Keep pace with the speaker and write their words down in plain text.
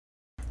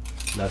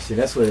لا في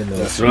ناس ولا إنه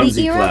That's The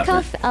Ramsey Iraq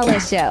clapping. of Allah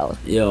Show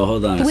Yo,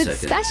 hold on a with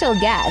second. special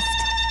guest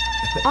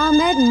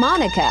Ahmed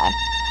Moneka.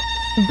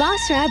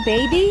 Basra,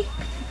 baby.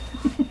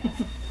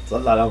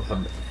 صلى على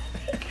محمد.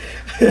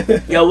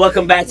 Yo,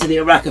 welcome back to the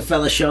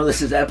Rockefeller Show.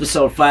 This is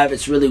episode 5.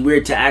 It's really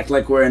weird to act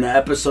like we're in an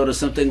episode or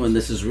something when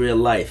this is real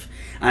life.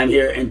 I'm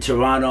here in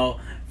Toronto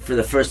for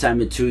the first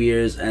time in 2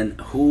 years, and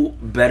who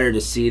better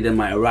to see than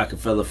my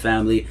Rockefeller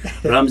family?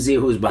 Ramsey,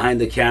 who's behind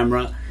the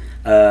camera,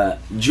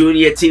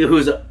 Junior T,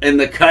 who's in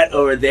the cut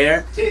over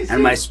there,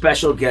 and my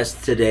special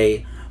guest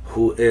today,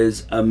 who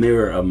is a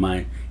mirror of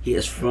mine. He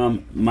is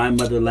from my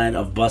motherland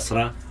of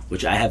Basra,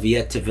 which I have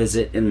yet to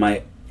visit in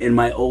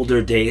my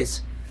older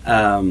days.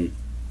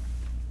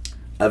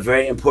 A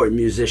very important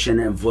musician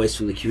and voice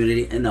from the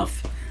community.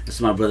 Enough. This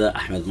is my brother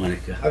Ahmed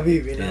Moneka.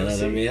 حبيبي You know what I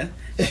نفسي. mean?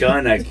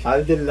 شلونك؟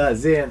 الحمد لله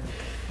زين.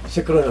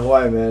 شكرا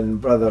هواي man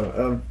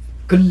brother.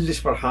 كلش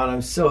فرحان.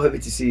 I'm so happy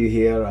to see you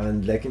here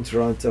and like in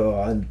Toronto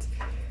and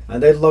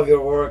I love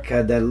your work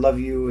and I love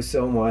you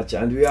so much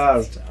and we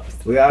are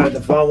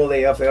the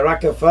family of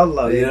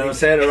Rockefeller. You know what I'm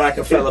saying? A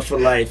Rockefeller for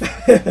life.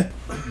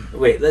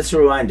 Wait, let's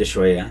rewind to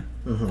شوية.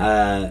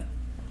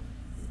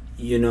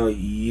 You know,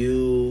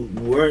 you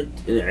weren't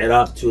in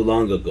Iraq too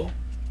long ago,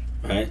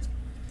 right?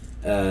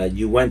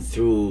 You went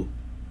through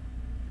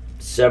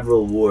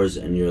several wars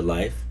in your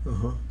life,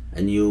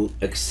 and you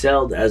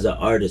excelled as an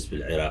artist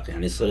بالعراق.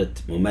 يعني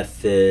صرت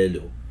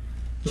ممثل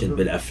وكنت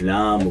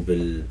بالأفلام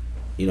وبال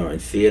you know in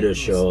theater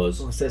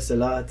shows.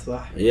 مسلسلات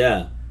صح.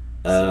 Yeah.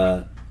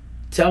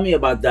 Tell me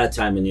about that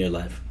time in your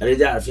life.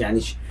 أريد أعرف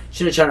يعني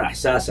شنو كان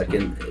إحساسك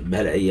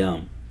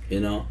بهالأيام, you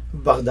know?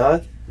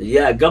 بغداد.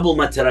 Yeah, قبل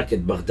ما تركت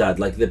بغداد,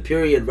 like the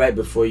period right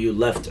before you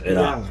left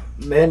Iraq.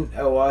 Yeah, man,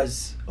 I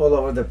was all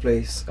over the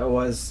place. I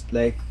was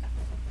like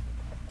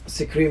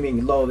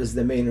screaming, love is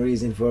the main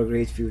reason for a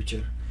great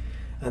future.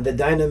 And the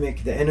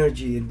dynamic, the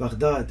energy in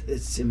Baghdad,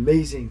 it's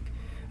amazing.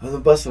 And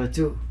in Basra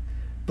too.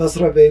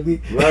 Basra,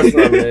 baby.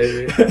 Basra,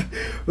 baby.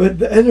 But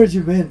the energy,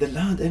 man, the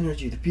land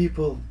energy, the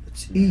people,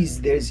 it's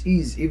ease. There's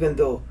ease, even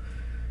though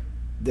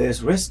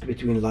there's risk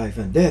between life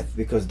and death,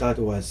 because that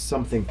was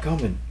something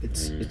common.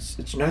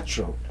 It's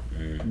natural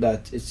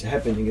that it's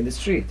happening in the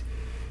street.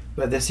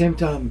 But at the same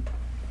time,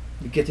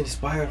 you get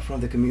inspired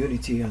from the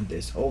community and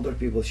there's older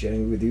people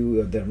sharing with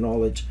you their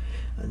knowledge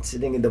and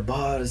sitting in the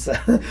bars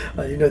and,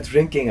 you know,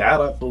 drinking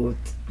arak,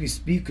 we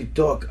speak, we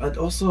talk. And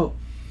also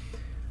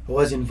I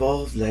was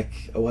involved, like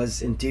I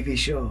was in TV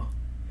show,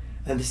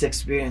 and this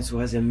experience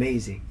was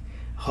amazing.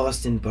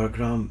 Hosting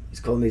program, it's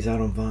called Mizan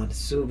Ramadan,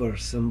 super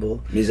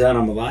simple. Mizan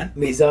Ramadan?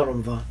 Mizan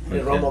Ramadan. In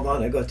Okay.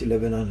 Ramadan I got to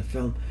Lebanon and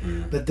film.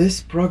 But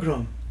this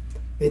program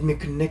made me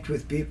connect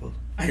with people.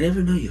 I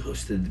never knew you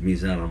hosted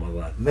Mizan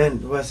Ramadan. Man,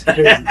 it was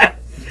crazy.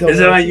 Is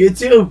it on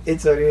YouTube?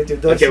 It's on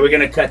YouTube. Okay, we're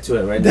gonna cut to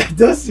it right now.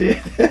 Does it?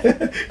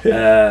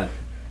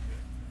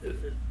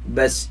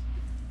 But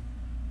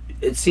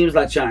it seems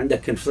like كان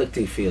عندك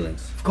conflicting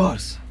feelings. Of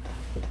course.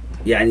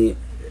 يعني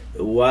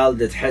while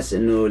تحس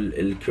إنه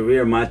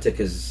الcareer مالتك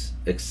is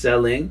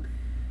excelling,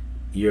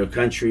 your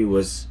country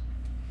was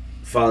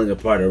falling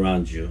apart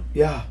around you.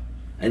 Yeah.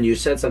 And you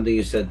said something,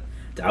 you said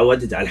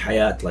تعودت على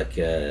الحياة, like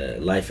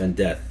life and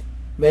death.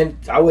 Man,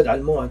 تعود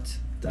على الموت.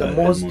 The تعود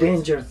على most الموت.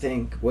 danger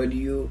thing when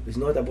you is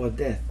not about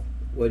death,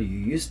 when you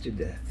used to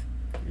death.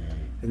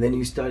 And then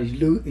you start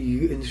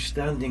you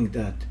understanding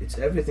that it's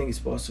everything is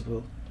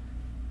possible.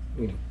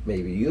 You know,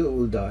 maybe you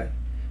will die,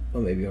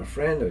 or maybe your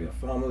friend or your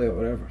family or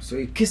whatever. So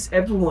you kiss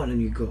everyone and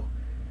you go.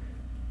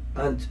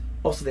 And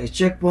also there's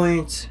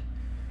checkpoints,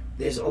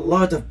 there's a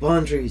lot of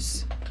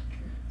boundaries,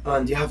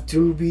 and you have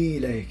to be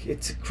like,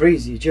 it's a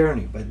crazy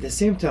journey, but at the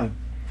same time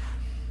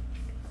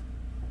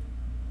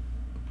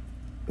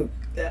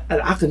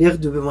العقل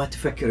يغدو بما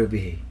تفكر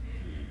به,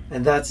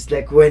 and that's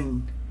like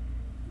when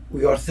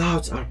your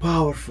thoughts are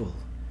powerful.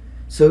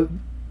 So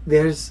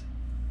there's,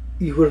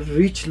 you will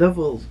reach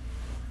level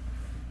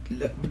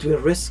like between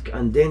risk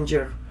and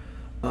danger,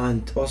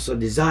 and also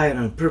desire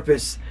and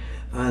purpose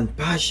and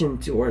passion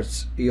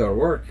towards your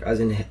work as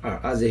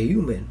a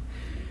human.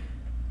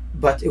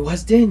 But it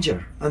was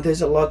danger, and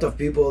there's a lot of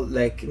people,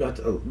 like not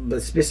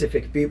the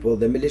specific people.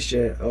 The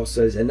militia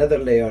also is another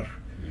layer,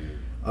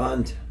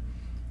 and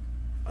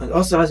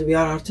also as we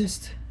are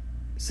artists.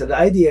 So the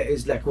idea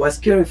is like, was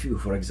curfew,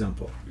 for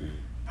example,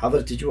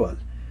 حظر تجوال,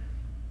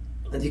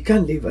 and you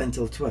can't leave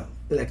until 12.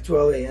 Like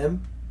 12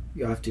 a.m.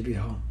 you have to be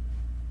home.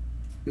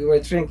 We were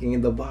drinking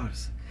in the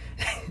bars.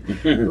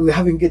 We were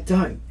having good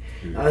time,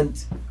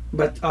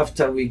 but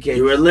after we get,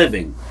 You were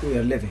living. we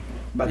are living.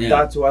 But Yeah.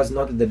 that was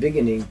not at the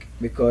beginning,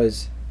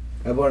 because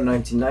I born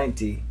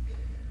 1990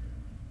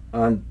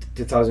 and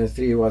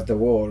 2003 was the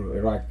war,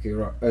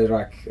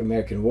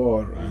 Iraq-American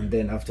war, and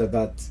then after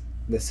that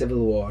the civil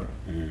war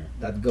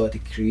that got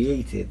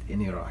created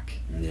in Iraq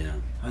Yeah.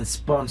 and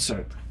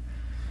sponsored.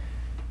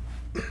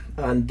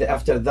 And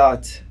after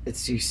that,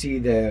 it's, you see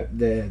the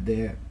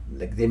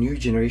like the new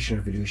generation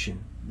revolution.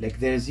 Like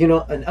there's, you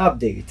know, an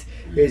update.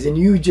 There's a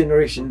new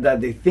generation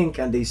that they think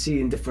and they see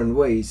in different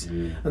ways,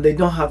 and they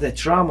don't have the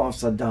trauma of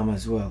Saddam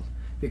as well,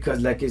 because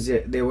like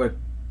they were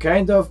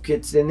kind of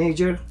kids,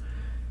 teenager.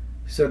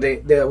 So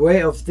their way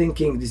of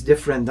thinking is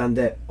different than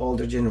the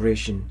older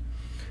generation,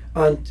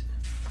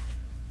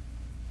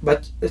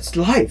 but it's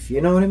life. You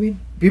know what I mean?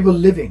 People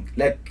living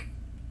like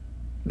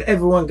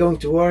everyone going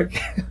to work.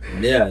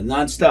 Yeah,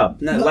 non-stop.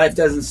 No, life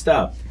doesn't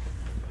stop.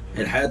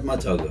 الحياة ما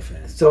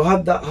توقف. So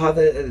هذا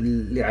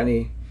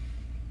يعني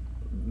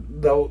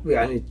though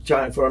يعني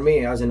for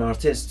me as an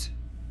artist,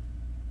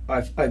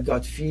 I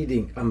got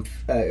feeding.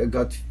 I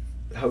got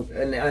how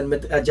أنا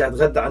أجي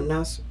أتغدى على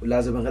الناس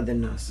ولازم أغذي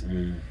الناس.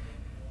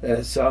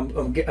 So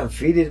I'm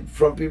feeding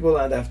from people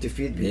and I have to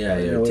feed people. Yeah,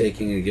 you're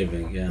taking and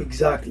giving. Yeah.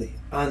 Exactly,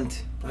 and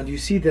you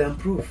see the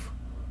improve.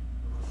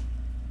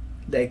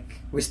 Like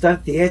we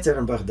start theater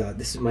in Baghdad.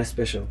 This is my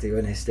specialty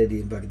when I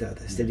study in Baghdad.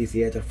 I studied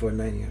theater for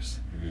 9 years.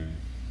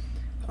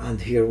 And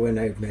here when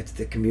I met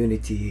the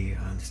community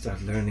and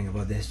start learning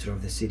about the history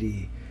of the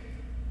city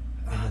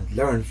and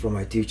learn from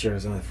my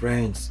teachers and my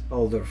friends,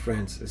 older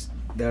friends,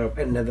 there are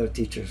another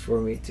teachers for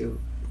me to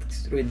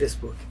read this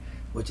book,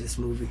 watch this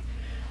movie.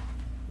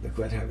 Look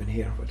what happened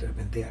here, what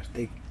happened there.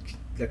 They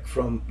like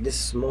from this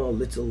small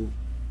little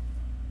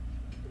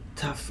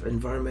tough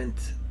environment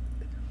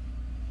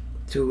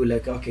to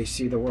like, okay,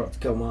 see the world,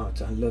 come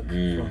out and look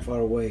from far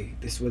away.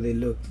 This is where they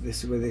look,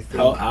 this is where they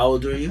think. How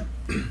old were you?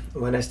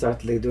 When I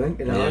started like, doing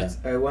in art,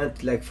 I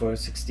went like for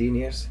 16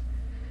 years.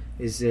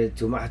 Is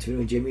to معهد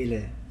فنون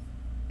جميلة,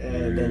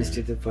 the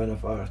Institute of Fine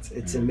of Art.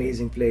 It's an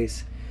amazing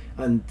place,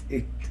 and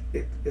it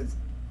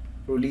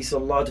release a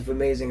lot of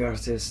amazing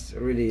artists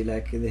really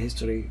like in the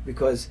history,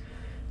 because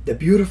the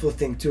beautiful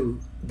thing too,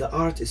 the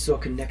art is so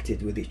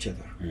connected with each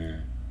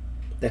other.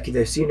 Like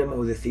the cinema,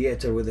 with the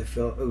theater, with the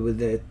film, with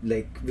the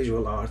like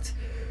visual art,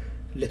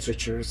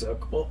 literatures,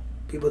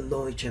 people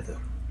know each other,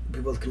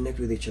 people connect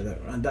with each other,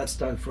 and that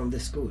started from the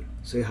school.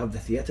 So you have the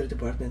theater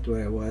department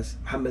where I was,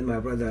 Ahmed, my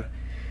brother,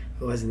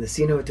 who was in the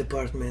cinema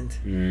department.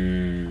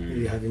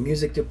 You have a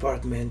music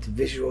department,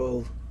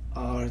 visual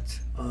art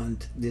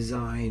and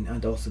design,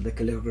 and also the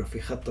calligraphy,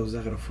 خط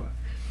وزخرفة.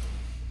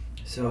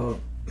 So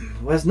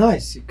it was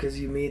nice because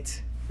you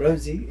meet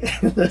Ramzi.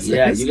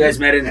 Yeah, you guys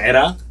met in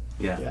Iraq?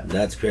 Yeah.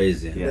 That's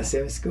crazy. The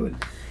same school.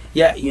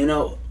 Yeah, you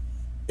know,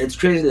 it's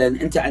crazy لأن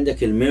أنت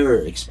عندك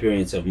mirror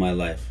experience of my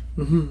life.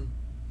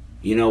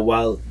 You know,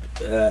 while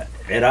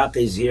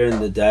Iraqis here in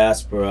the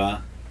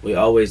diaspora, we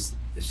always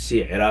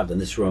see Iraq in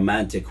this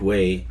romantic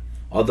way,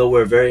 although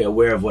we're very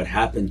aware of what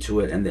happened to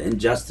it and the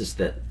injustice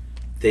that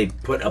they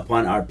put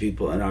upon our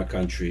people in our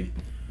country.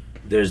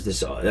 There's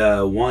this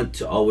want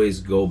to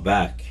always go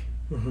back,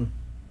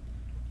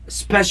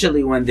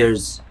 especially when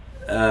there's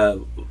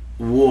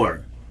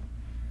war.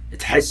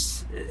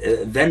 تحس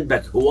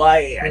ذنبك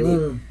هواي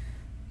يعني,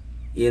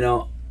 you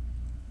know,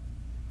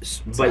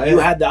 but you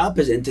had the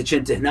opposite. أنت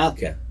كنت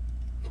هناك.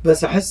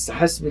 بس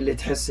أحس باللي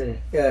تحسه.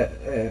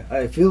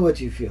 I feel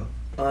what you feel,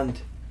 and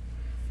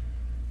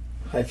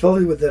I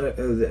felt it with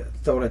the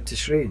ثورة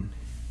تشرين.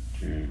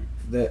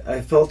 I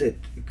felt it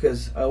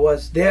because I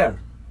was there.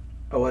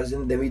 I was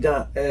in the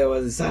ميدان. I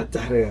was ساحة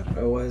التحرير.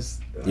 I was.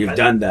 You've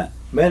done that.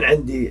 من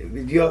عندي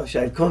فيديو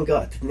شايل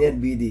كونغات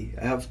 2 بيدي.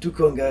 I have 2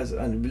 كونغاز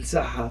and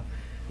بالساحة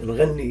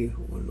نغني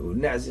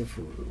ونعزف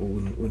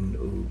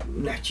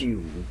ونحكي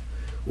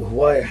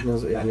وهواية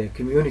احنا يعني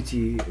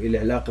كوميونتي له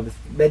علاقة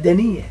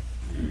مدنية.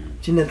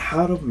 كنا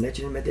نحارب من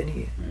أجل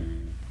المدنية.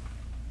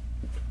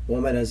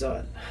 وما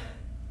نزال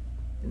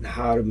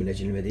نحارب من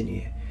أجل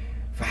المدنية.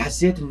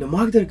 فحسيت إنه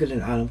ما أقدر أقول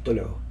للعالم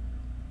طلعوا.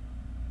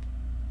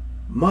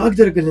 ما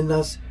أقدر أقول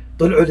للناس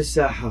طلعوا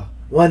للساحة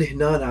وأنا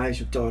هنا أنا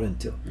عايش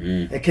بتورنتو.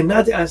 I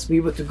cannot ask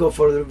people to go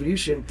for the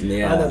revolution.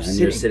 Yeah, and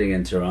you're sitting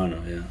in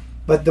Toronto, yeah.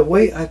 But the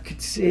way I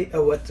could say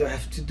what I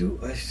have to do,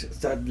 I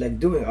started like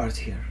doing art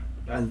here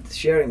and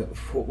sharing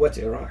what's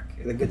Iraq,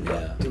 the good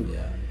part too.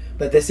 Yeah.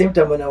 But at the same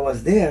time, when I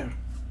was there,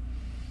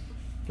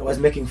 I was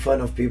making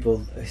fun of people.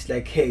 It's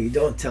like, hey,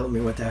 don't tell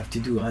me what I have to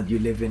do, and you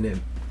live in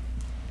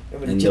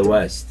the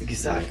West.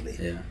 Exactly.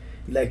 Yeah.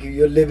 Like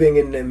you're living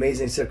in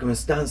amazing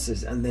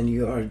circumstances, and then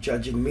you are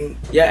judging me.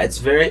 Yeah, it's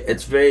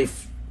very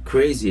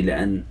crazy,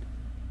 and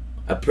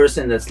a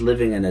person that's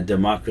living in a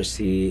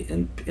democracy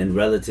in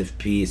relative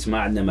peace, ما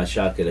عندنا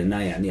مشاكل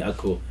هنا يعني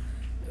أكو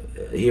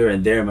here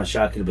and there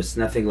مشاكل, but it's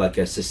nothing like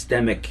a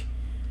systemic.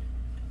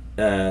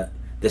 The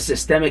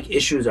systemic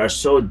issues are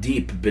so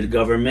deep with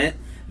government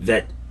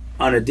that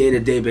on a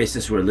day-to-day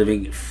basis we're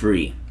living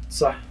free.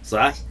 صح.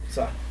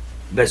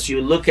 But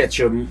you look at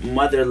your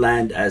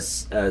motherland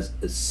as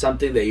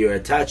something that you're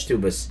attached to,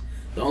 but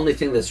the only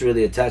thing that's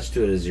really attached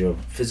to it is your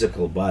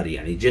physical body.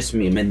 يعني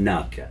جسمي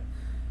منك.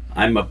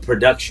 I'm a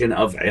production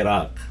of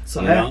Iraq.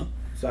 صحيح. You know?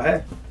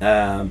 صحيح.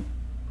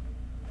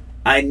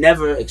 I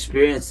never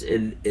experienced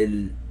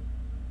a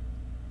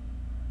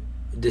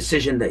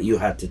decision that you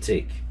had to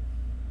take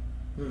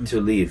to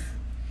leave.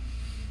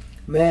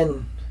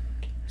 Man.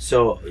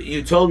 So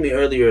you told me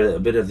earlier a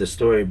bit of the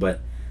story,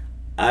 but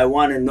I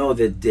want to know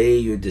the day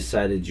you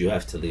decided you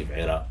have to leave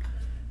Iraq.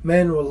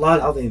 Man, wallah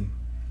al-azim,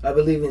 I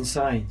believe in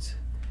science.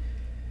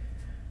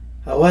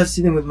 I was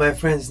sitting with my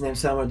friends named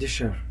Samar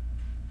Disher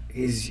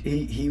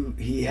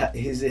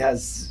he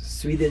has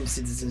Sweden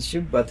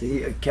citizenship, but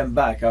he came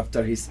back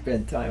after he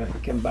spent time. He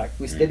came back.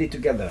 We studied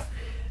together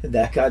at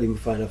the Academy of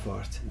Fine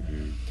Art.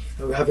 And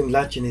we're having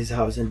lunch in his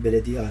house in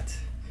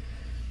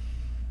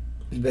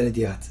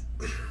البلديات.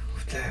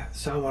 قلت له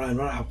سامر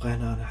ما راح ابقى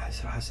هنا، انا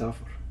راح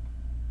اسافر.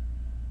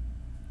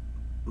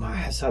 ما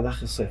احس هذا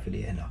اخر صيف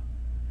لي هنا.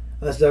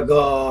 بس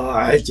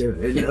حجم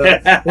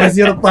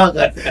وزير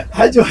الطاقة،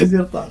 حجم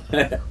وزير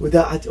الطاقة.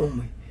 وداعت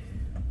امي.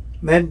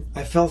 Man,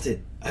 I felt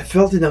it.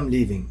 I'm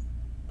leaving.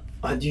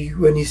 And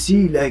when you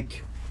see,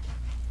 like,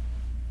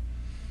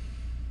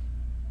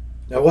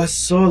 I was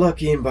so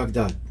lucky in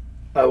Baghdad.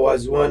 I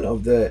was one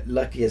of the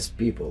luckiest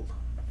people.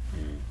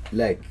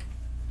 Like,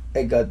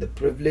 I got the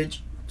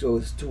privilege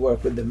to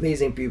work with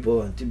amazing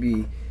people and to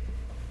be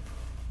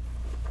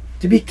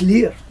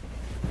clear.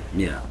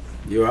 Yeah,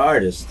 you're an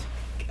artist.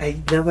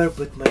 I never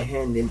put my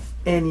hand in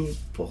any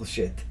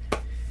bullshit.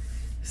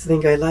 The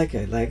thing I like.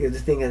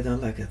 The thing I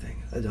don't like,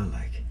 I don't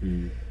like.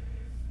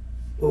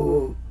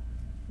 Oh,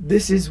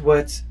 this is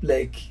what,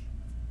 like,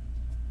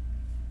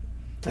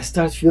 I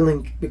start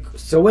feeling.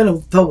 So when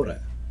الثورة,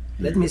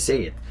 let me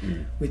say it,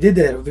 we did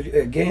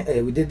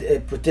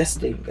a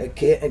protesting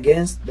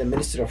against the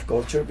Ministry of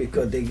Culture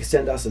because they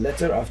sent us a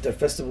letter after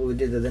festival we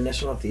did at the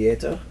National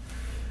Theatre.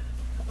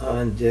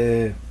 And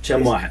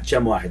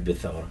كم واحد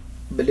بالثورة؟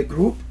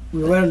 بالgroup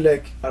we were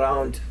like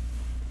around.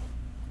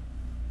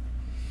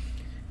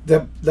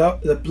 The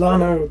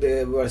planner,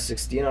 they were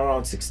 16,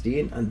 around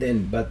 16, and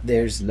then but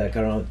there's like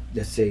around,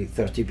 let's say,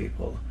 30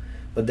 people,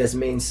 but there's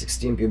main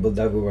 16 people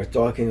that we were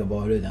talking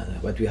about it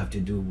and what we have to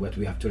do, what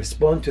we have to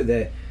respond to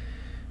the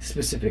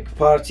specific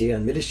party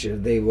and militia.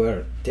 They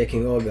were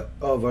taking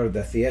over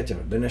the theater,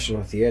 the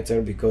National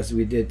Theater, because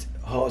we did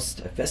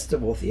host a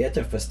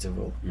theater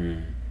festival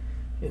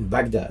in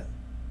Baghdad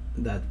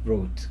that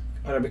brought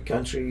Arabic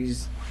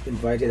countries,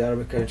 invited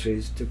Arabic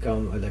countries to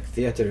come, like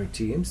theater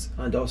teams,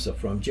 and also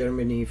from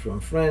Germany, from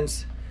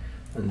France,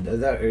 and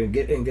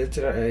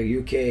Inglaterra,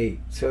 UK.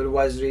 So it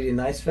was really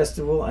nice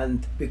festival,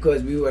 and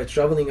because we were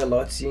traveling a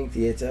lot, seeing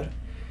theater,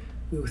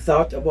 we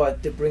thought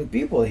about to bring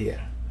people here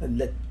and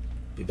let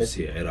people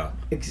see Iraq.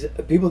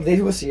 People,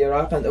 they will see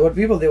Iraq, and our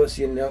people, they will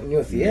see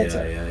new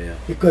theater. Yeah.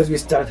 Because we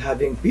start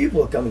having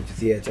people coming to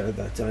theater at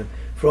that time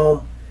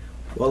from,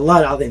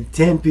 Wallah al-Azim,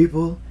 10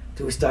 people.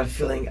 We start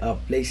filling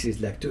up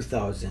places like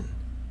 2,000,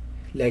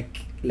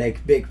 like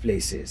big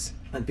places,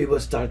 and people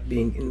start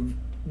being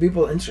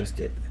people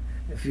interested.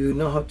 If you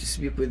know how to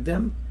speak with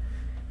them,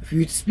 if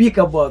you speak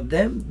about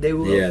them, they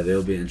will. Yeah,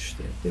 they'll be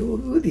interested. They will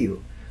be with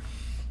you.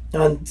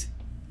 And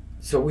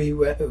so we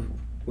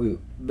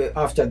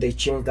after they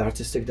changed the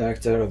artistic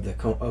director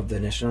of the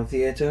National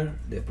Theatre,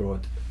 they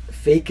brought a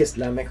fake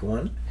Islamic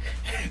one,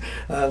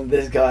 and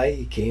this guy,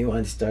 he came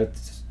and started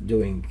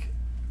doing,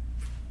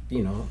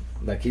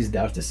 like he's the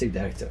artistic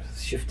director,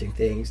 shifting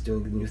things,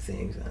 doing new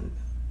things, and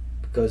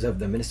because of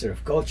the Minister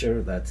of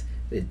Culture that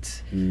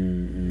it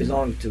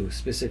belonged to a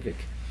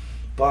specific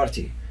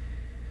party,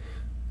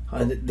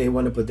 and they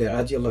want to put their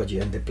ideology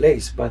in the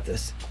place. But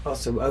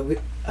also,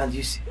 and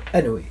you see,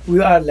 anyway, we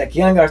are like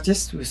young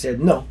artists. We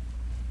said no.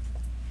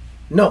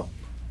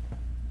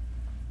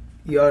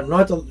 You are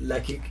not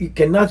like you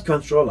cannot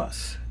control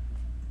us,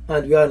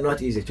 and we are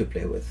not easy to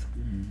play with.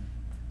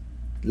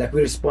 Like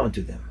we respond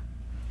to them.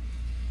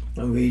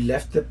 And we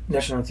left the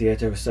National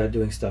Theatre, we started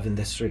doing stuff in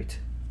the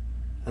street.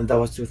 And that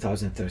was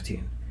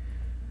 2013.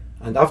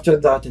 And after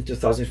that, in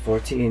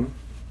 2014,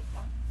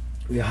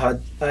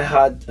 I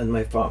had and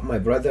my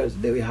brothers,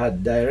 we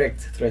had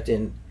direct threat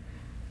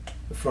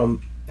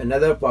from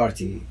another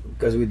party,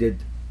 because we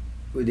did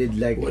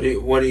like...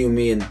 What do you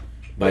mean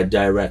by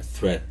direct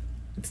threat?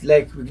 It's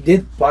like we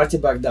did Party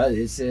Baghdad,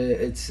 it's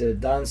a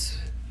dance...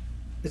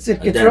 It's a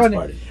dance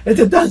party. It's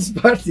a dance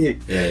party.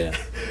 Yeah.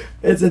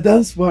 It's a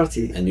dance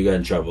party. And you got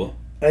in trouble.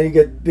 And you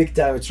get big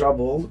time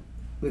trouble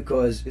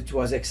because it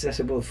was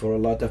accessible for a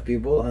lot of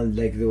people, and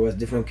like there was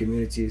different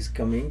communities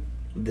coming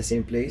at the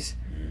same place.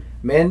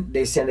 Man,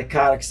 they sent a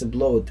car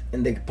explode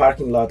in the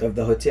parking lot of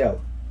the hotel.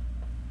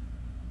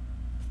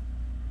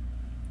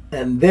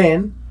 And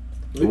then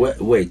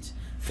wait.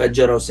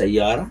 فجروا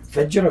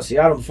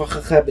سيارة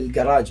مفخخة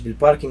بالجراج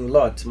بالباركينج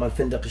لوت مال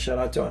فندق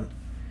شيراتون.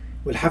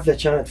 والحفلة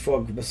كانت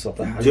فوق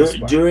بالسطح.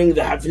 During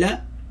the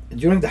حفلة؟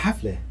 During the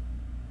حفلة.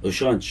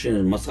 وشون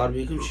ما صار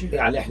بيكم شيء؟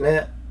 يعني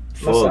احنا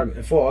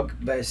فوق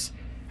بس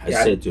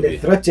حسيتوا يعني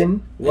ثرتن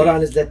ورا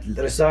نزلت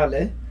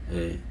رسالة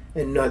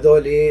انه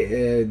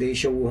هذولي دي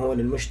يشوهون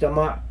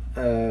المجتمع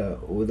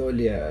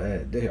وذولي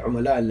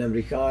عملاء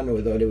الامريكان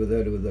وذولي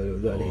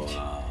وذول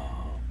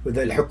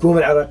الحكومة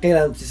العراقية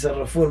لازم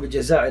تتصرفون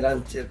بالجزائر،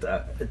 لازم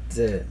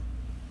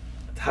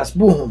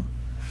تحاسبوهم.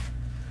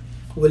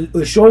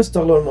 وشون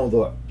استغلوا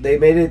الموضوع؟ they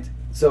made it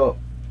so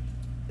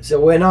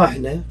سويناه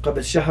احنا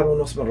قبل شهر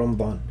ونص من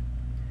رمضان.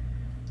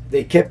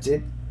 They kept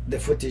it, the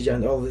footage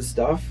and all this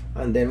stuff,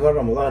 and then when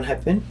Ramadan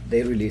happened,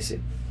 they released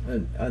it,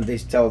 and they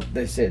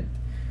said,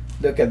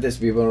 look at this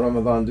people in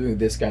Ramadan doing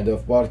this kind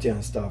of party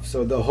and stuff.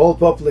 So the whole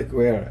public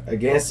were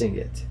against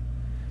it.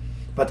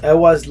 But I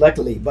was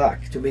luckily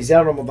back to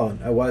Mizan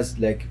Ramadan. I was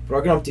like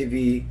program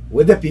TV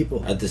with the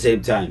people At the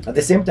same time. at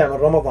the same time in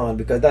Ramadan,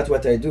 because that's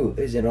what I do.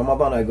 Is in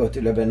Ramadan I go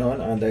to Lebanon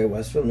and I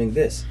was filming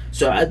this.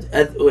 So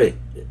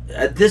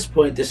at this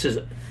point,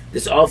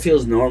 this all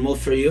feels normal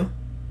for you.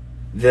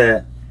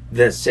 The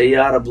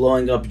Sayyara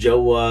blowing up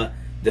Jawa,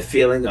 the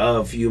feeling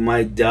of you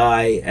might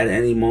die at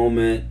any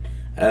moment.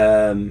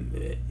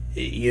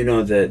 You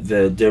know,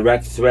 the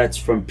direct threats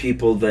from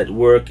people that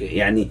work.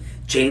 يعني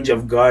change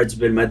of guards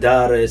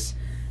بالمدارس.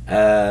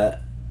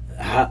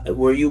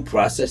 Were you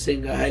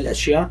processing هاي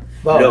الأشياء؟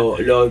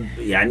 لو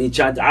يعني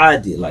كانت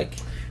عادي like.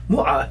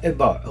 مو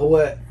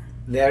هو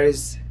there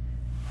is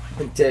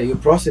you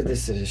process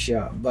this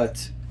اشياء,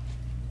 but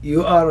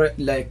you are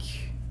like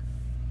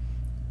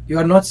you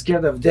are not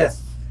scared of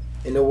death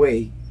in a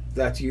way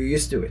that you're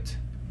used to it.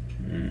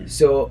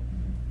 So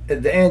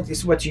at the end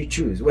it's what you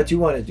choose, what you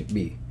want it to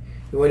be.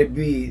 You want to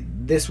be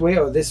this way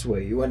or this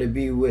way. You want to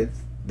be with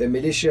the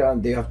militia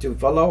and they have to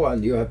follow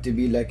and you have to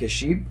be like a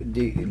sheep,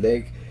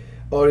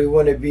 or you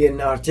want to be an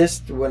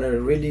artist, you want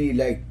to really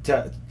like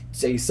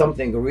say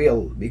something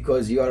real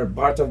because you are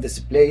part of this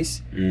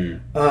place.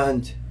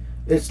 And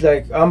it's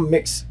like I'm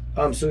mixed,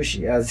 I'm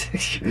sushi, as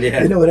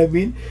you know what I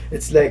mean.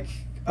 It's like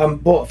I'm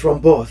from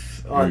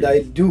both, and I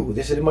do,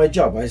 this is my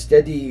job. I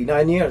study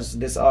 9 years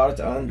this art,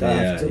 and I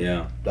have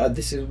to,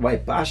 this is my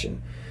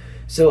passion.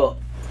 So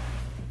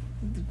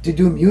to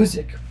do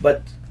music,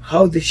 but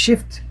how they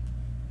shift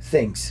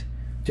things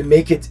to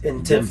make it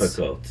intense.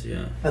 Difficult,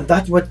 and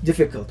that's what's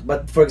difficult.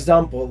 But for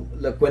example,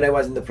 like when I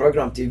was in the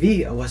program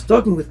TV, I was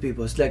talking with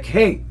people. It's like,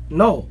 hey,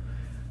 no,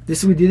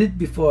 this we did it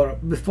before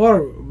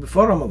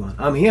Ramadan.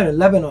 I'm here in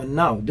Lebanon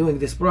now doing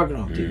this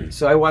program TV.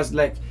 So I was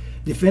like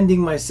defending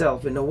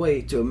myself in a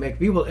way to make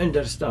people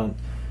understand.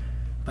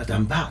 But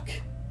I'm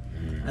back,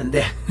 and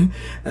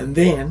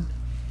then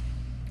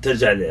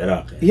ترجع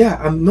للعراق. Yeah,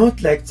 I'm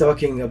not like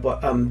talking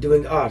about I'm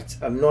doing art.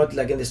 I'm not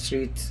like in the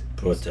street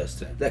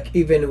protesting. Like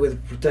even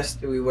with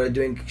protest, we were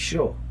doing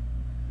show.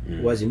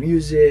 It was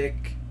music.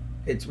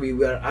 We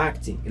were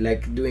acting,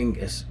 like doing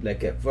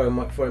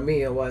for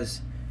me, I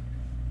was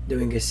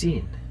doing a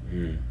scene.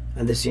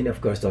 And the scene, of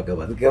course, talk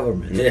about the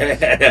government. You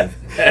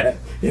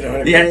know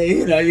what I mean? Yeah,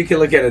 you know, you can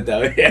look at it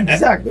that way.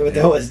 Exactly, but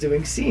I was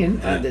doing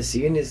scene, and the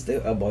scene is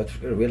about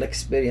a real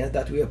experience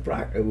that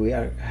we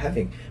are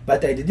having.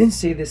 But I didn't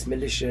say this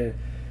militia,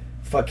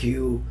 fuck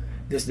you.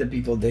 This the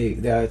people they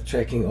are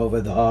taking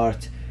over the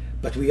art.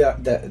 But we are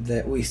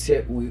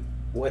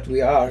what we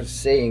are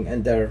saying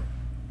under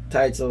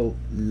title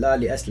لا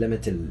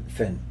لأسلمة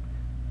الفن.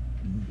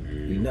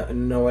 You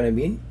know what I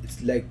mean?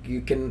 It's like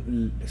you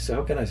can. So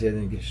how can I say it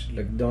in English?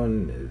 Like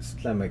don't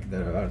Islamic the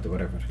art or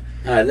whatever.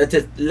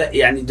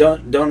 يعني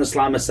don't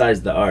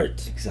Islamicize the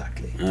art.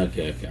 Exactly.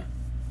 Okay.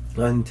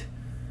 And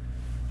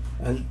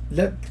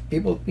let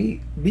people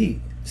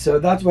be. So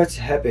that's what's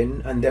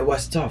happened, and that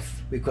was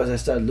tough because I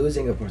started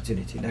losing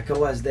opportunity. Like I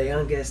was the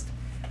youngest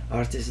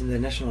artist in the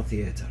National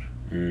Theatre.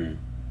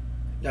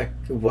 Like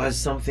it was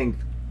something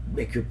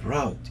make you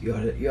proud.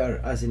 You are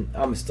as in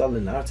I'm still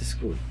in art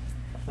school.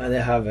 And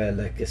I have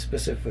a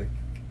specific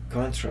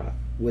contract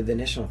with the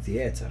National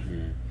Theatre,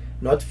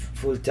 not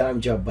full-time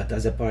job, but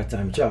as a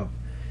part-time job.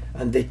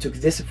 And they took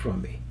this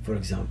from me, for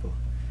example.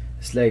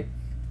 It's like,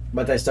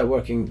 but I start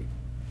working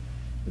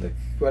like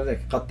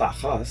قطع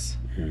خاص.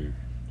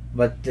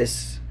 But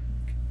this,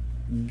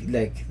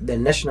 like the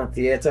National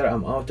Theatre,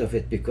 I'm out of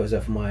it because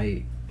of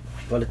my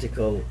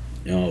political.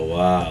 Oh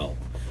wow!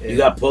 You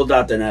got pulled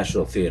out the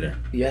National Theatre.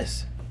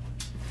 Yes.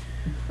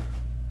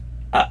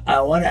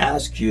 I want to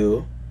ask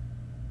you.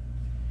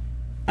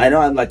 I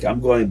know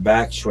I'm going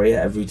back shwaya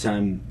every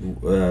time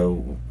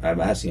I'm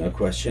asking a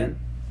question.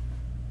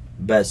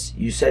 But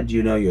you said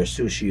you're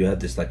sushi. You had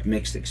this like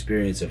mixed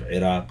experience of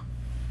Iraq,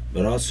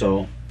 but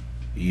also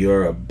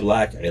you're a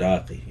black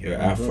Iraqi. You're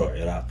Afro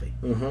Iraqi,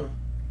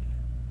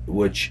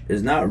 which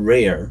is not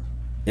rare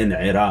in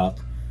Iraq.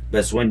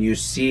 But when you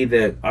see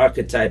the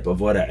archetype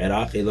of what an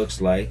Iraqi looks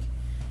like,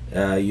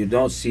 you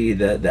don't see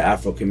the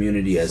Afro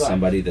community as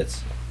somebody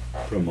that's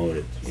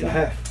promoted. You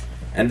know?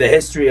 And the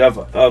history of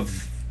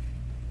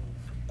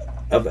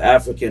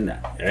African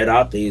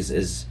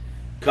Iraqis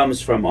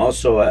comes from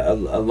also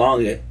a long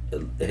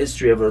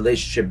history of a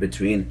relationship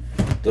between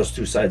those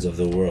two sides of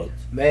the world.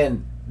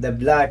 Man, the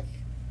Black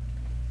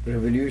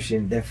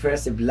Revolution, the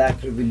first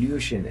Black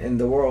Revolution in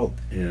the world,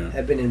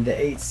 happened in the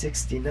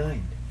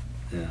 869.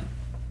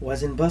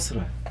 Was in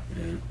Basra.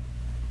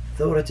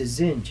 Thawrat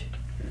al-Zinj.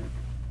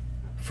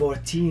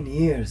 14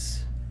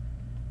 years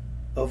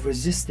of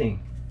resisting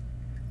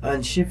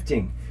and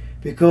shifting,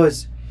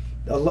 because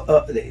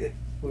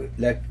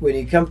like when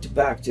you come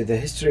back to the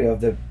history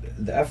of the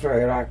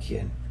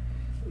Afro-Iraqian,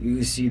 you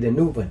will see the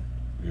Nuban,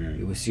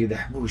 you will see the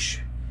Habush,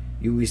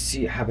 you will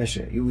see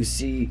Habasha, you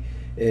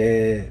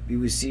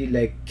will see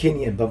like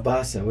Kenya,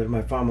 Mombasa, where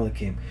my family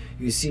came.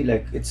 You see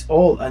like it's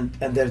all, and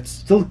they're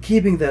still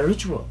keeping their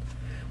ritual.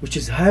 which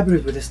is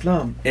hybrid with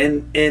Islam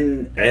in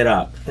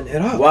Iraq. in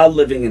Iraq. While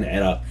living in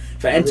Iraq.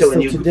 And فأنت still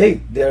when you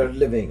today they're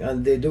living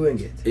and they're doing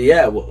it.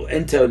 yeah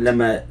أنت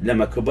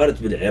لما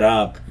كبرت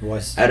بالعراق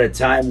Was at a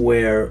time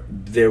where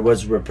there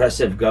was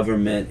repressive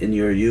government in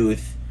your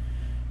youth,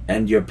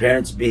 and your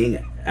parents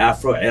being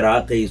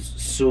Afro-Iraqi,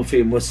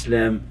 Sufi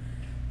Muslim,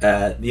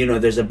 you know,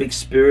 there's a big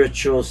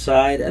spiritual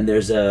side and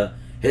there's a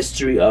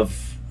history of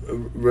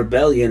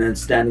rebellion and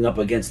standing up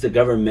against the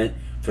government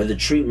for the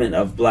treatment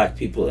of black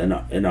people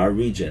in our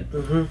region.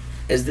 Mhm.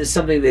 Is this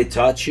something they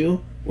taught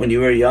you when you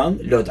were young?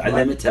 لو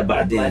تعلمتها my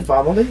بعدين.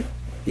 family.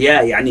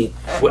 Yeah, يعني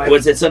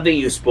was it something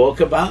you spoke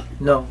about?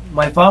 No,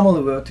 my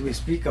family, what we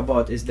speak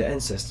about is the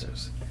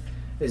ancestors.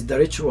 It's the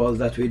ritual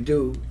that we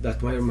do,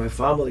 that when my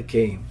family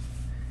came,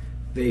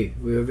 the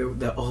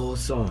whole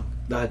song.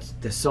 That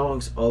the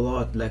songs a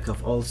lot, like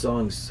of all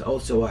songs,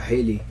 also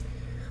Wahili.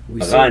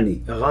 We أغاني.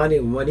 sing Aghani,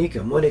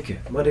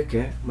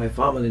 Moneka, my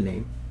family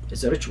name.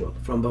 It's a ritual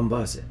from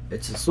Bambasa.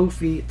 It's a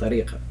Sufi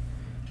tariqa.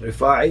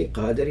 Rifa'i,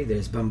 Qadiri,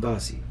 there's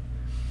Bambasi.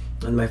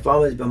 And my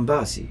family is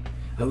Bambasi.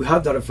 And we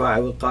have the Rifa'i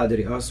with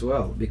Qadiri as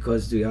well,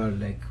 because we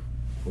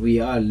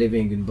are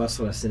living in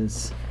Basra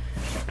since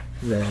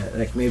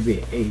like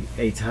maybe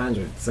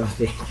 800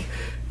 something.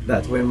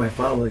 That when my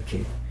family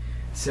came.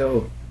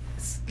 So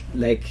it's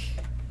like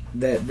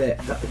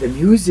the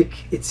music,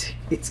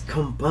 it's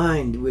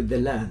combined with the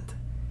land,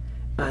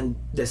 and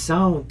the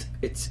sound,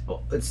 it's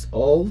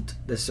old,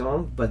 the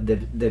song, but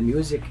the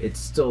music, it's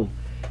still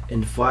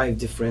in 5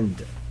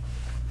 different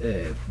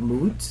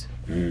moods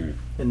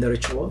in the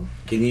ritual.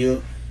 Can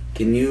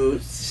you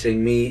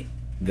sing me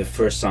the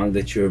first song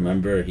that you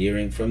remember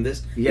hearing from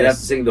this? You Yes. have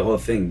to sing the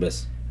whole thing,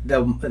 but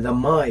The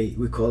Mai,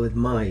 we call it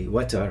Mai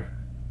water.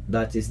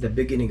 That is the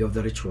beginning of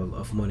the ritual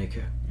of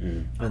Moneka.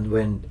 And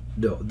when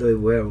they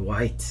wear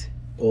white,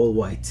 all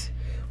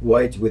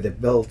white with a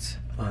belt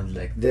and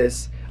like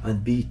this,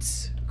 and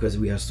beads, because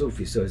we are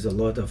Sufi, so there's a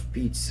lot of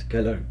beads,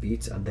 colored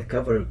beads, and the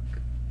cover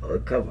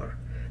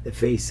the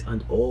face,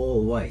 and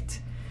all white.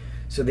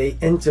 So they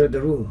enter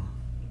the room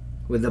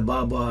with the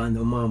Baba and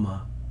the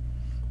Mama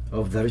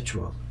of the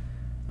ritual,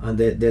 and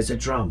there's a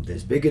drum,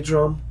 there's bigger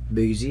drum,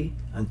 busy,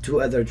 and 2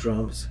 other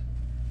drums,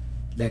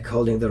 like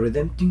holding the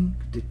rhythm, ting,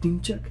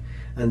 ting, chuck,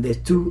 and there's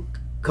 2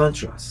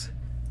 contrasts,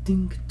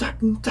 ting, tack,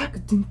 tack,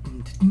 ting,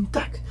 ting, ting,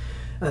 tack,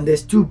 and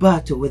there's 2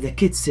 bato where the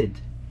kids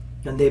sit,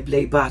 and they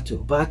play bato.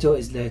 Bato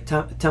is like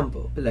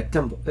tempo,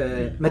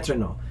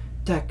 metronome,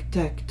 tack,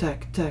 tack,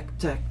 tack, tack,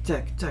 tack,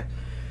 tack, tack.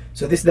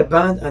 So this is the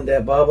band, and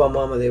the Baba,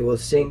 Mama, they will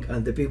sing,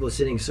 and the people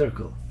sitting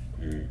circle,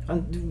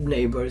 and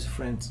neighbors,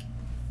 friends.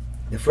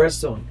 The first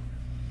song,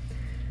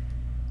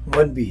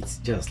 1 beat,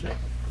 just like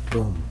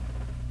boom,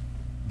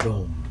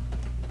 boom,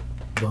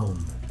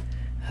 boom.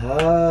 Hi,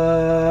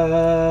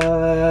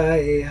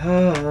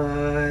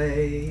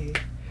 hi,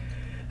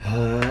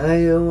 hi,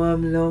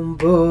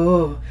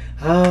 Wamlombo,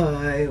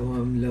 hi,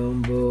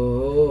 Wamlombo,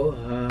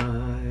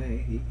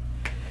 hi.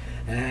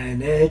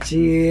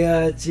 Anachi,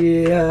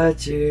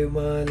 achi,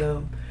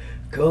 malam,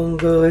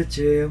 Congo,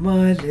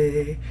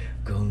 male,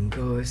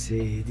 Congo,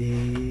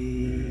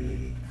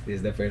 City. This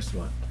is the first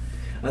one.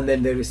 And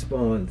then they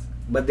respond.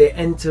 But they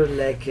enter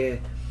like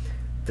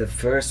the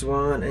first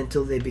one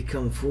until they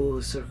become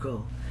full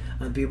circle.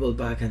 And people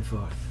back and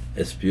forth.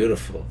 it's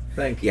beautiful.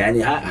 Thank you.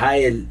 يعني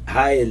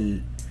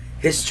هاي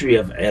history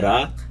of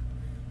Iraq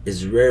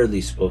is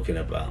rarely spoken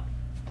about.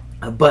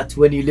 But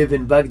when you live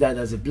in Baghdad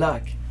as a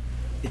black,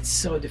 it's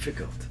so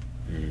difficult.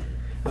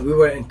 And we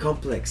were in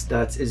complex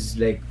that is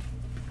like,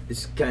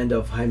 it's kind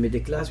of high middle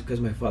class, because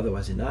my father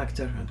was an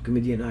actor and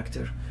comedian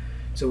actor.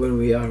 So when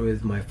we are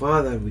with my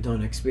father, we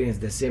don't experience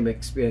the same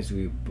experience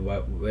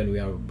when we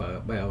are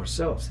by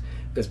ourselves.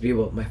 Because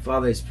my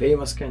father is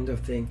famous kind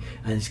of thing,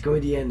 and he's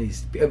comedian,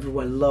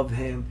 everyone love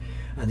him,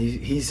 and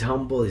he's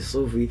humble, he's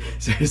Sufi,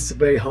 so he's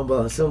very humble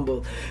and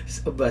simple.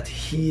 But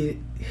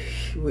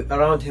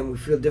around him we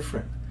feel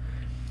different.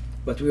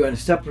 But we are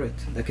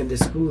separate, like in the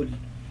school.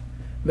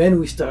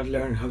 When we start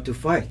learn how to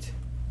fight,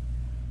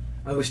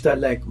 and we start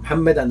like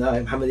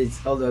Muhammad is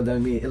older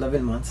than me,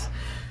 11 months.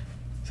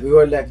 So we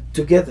were like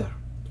together.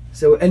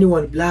 So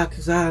anyone black,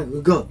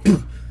 we go.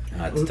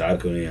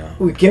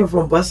 We came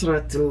from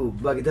Basra to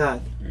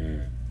Baghdad.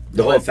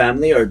 The whole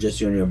family, or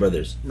just you and your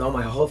brothers? No,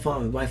 my whole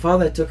family. My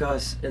father took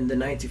us in the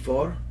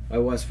 94. I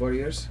was 4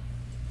 years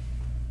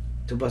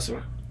to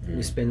Basra.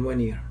 We spent 1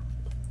 year,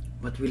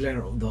 but we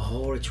learned the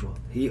whole ritual.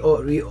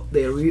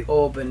 They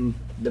reopened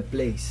the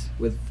place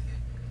with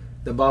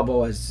the Baba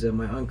was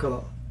my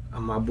uncle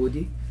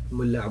Aboudi,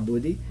 Mullah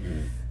Aboudi.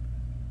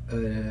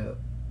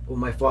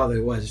 My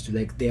father was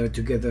like they are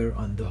together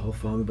on the whole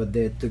family, but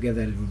they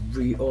together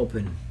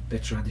reopen the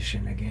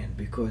tradition again,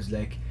 because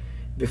like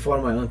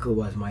before my uncle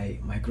was my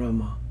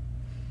grandma,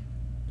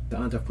 the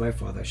aunt of my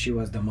father, she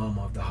was the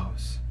mama of the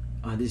house.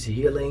 And this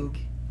healing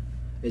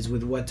is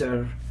with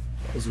water,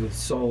 is with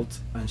salt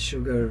and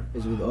sugar,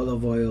 is with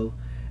olive oil,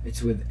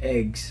 it's with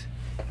eggs,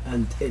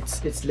 and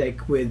it's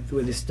like with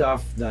the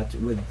stuff that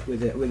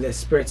with the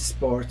spirit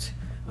sport,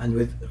 and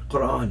with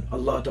Quran, a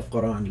lot of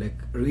Quran, like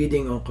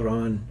reading on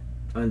Quran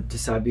and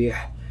tasabih,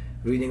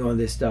 reading all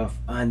this stuff,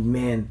 and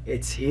man,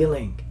 it's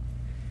healing.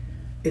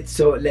 It's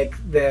so like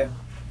the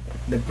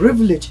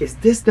privilege is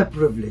this the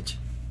privilege,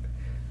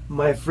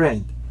 my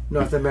friend,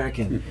 North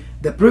American,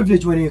 the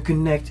privilege when you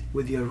connect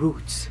with your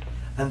roots,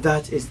 and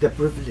that is the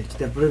privilege.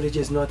 The privilege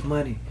is not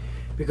money,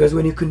 because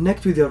when you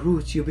connect with your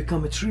roots, you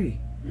become a tree,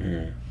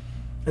 and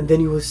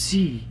then you will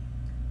see,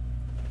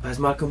 as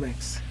Malcolm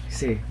X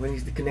say, when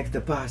you connect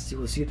the past, you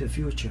will see the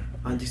future.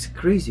 And it's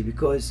crazy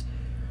because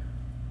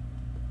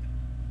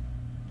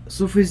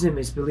Sufism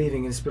is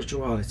believing in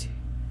spirituality,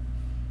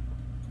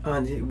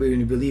 and when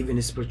you believe in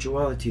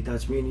spirituality,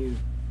 that means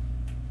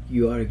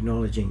you are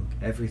acknowledging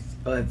every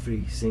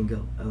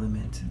single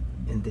element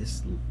in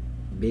this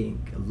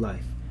being of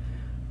life.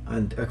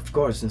 And of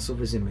course in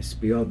Sufism is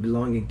beyond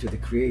belonging to the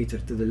creator,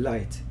 to the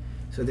light.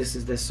 So this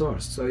is the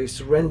source, so you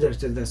surrender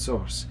to the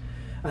source,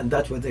 and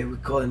that's what they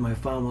would call in my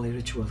family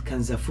ritual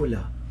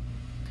kanzafula.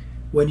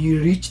 When you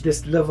reach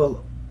this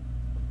level,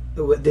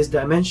 this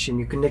dimension,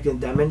 you connect in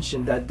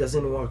dimension that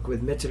doesn't work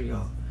with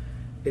material.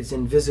 It's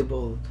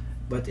invisible,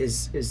 but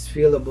is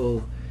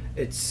feelable.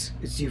 It's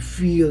you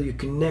feel, you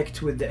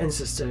connect with the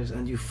ancestors,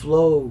 and you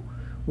flow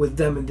with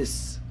them in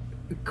this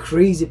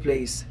crazy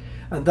place.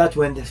 And that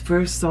when the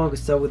first song will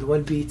start with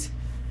one beat,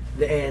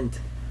 the end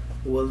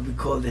will be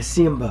called the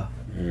Simba.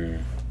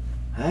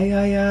 Ay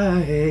ay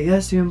ay,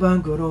 yes Simba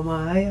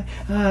Goroma, ay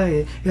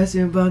ay, yes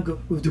Simba Go,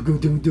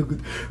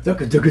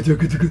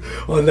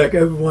 or like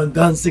everyone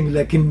dancing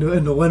like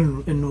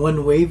in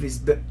one wave.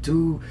 Is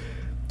two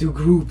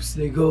groups,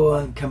 they go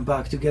and come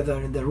back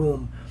together in the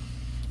room.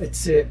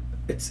 It's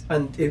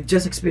and you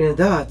just experience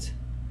that,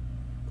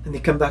 and they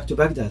come back to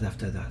Baghdad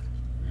after that.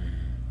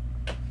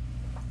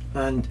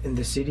 And in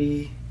the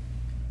city,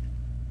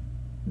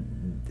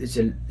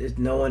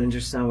 no one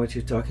understands what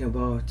you're talking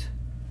about,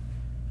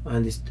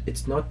 and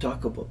it's not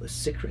talkable. It's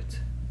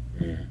secret.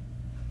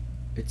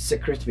 It's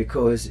secret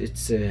because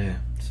it's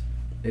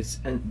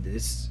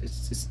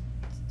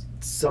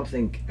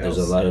something else.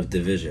 There's a lot of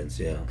divisions.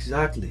 Yeah.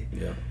 Exactly.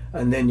 Yeah.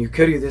 And then you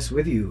carry this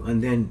with you,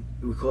 and then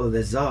we call it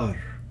the zar.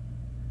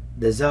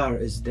 The zar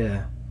is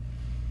the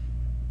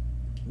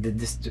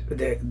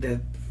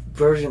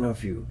version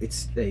of you.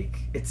 It's like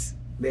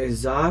there's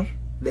zar,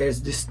 there's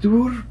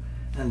distur,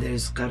 and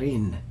there's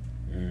qarin.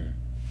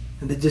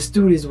 And the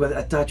distur is what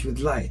attached with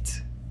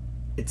light.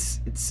 It's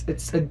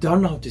I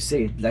don't know how to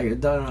say it. Like I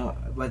don't know,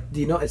 but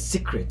you know, it's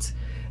secret.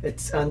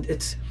 It's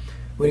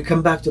when you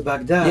come back to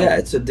Baghdad. Yeah,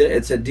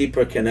 it's a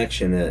deeper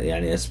connection.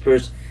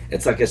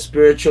 It's like a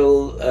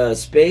spiritual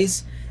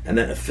space, and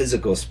then a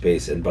physical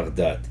space in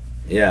Baghdad.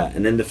 Yeah,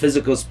 and in the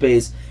physical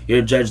space,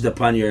 you're judged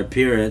upon your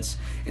appearance.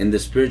 In the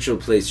spiritual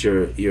place,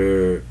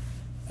 there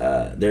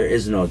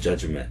is no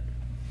judgment.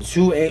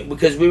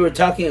 Because we were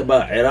talking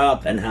about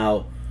Iraq and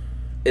how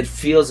it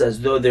feels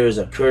as though there is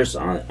a curse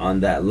on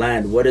that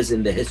land. What is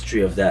in the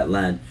history of that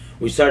land?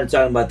 We started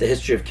talking about the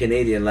history of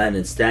Canadian land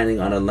and standing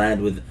on a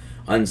land with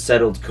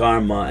unsettled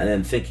karma, and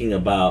then thinking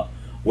about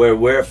where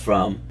we're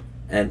from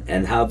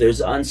and how there's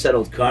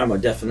unsettled karma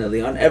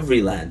definitely on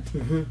every land.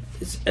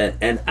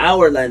 And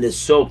our land is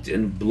soaked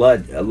in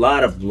blood, a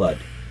lot of blood,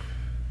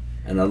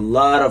 and a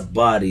lot of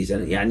bodies,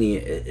 and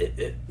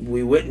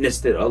we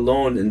witnessed it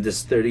alone in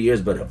this 30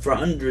 years, but for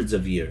hundreds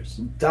of years,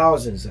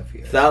 thousands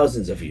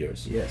of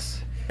years.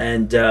 Yes.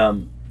 And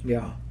there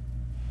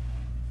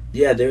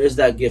is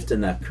that gift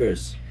and that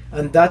curse.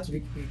 And that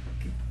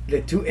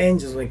the two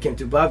angels, when they came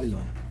to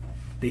Babylon,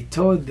 they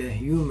told the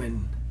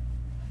human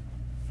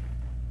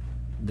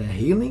the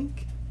healing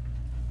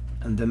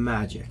and the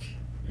magic.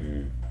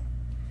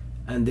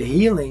 And the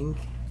healing,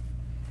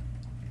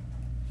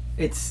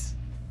 it's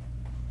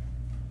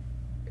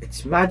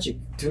magic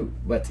too,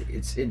 but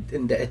it's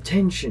in the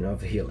attention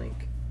of healing,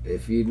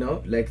 if you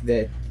know, like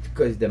that,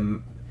 because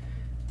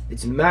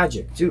it's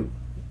magic too.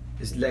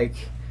 It's like,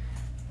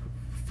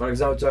 for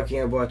example, talking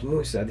about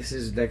Musa, this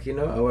is like, you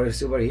know, our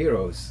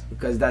superheroes,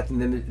 because that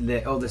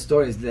in all the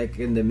stories like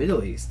in the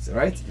Middle East,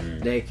 right?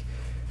 Like,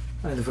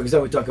 and for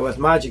example, we talk about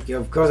magic.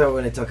 Of course, I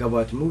want to talk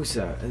about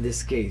Musa in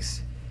this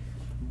case,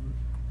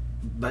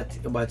 but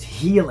about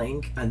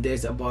healing, and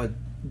there's about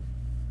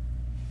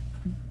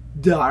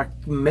dark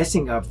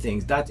messing up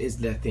things. That is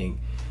the thing,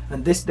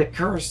 and this the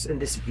curse in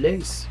this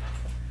place,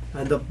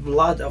 and the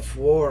blood of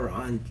war,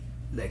 and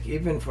like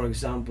even for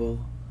example,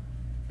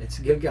 it's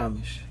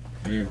Gilgamesh.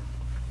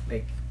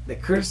 Like the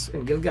curse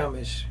in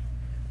Gilgamesh,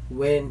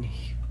 when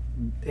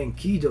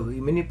Enkidu, he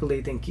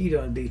manipulated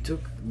Enkidu, and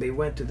they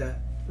went to the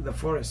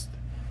forest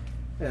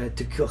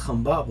to kill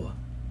Khambaba,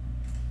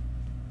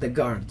 the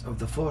guard of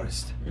the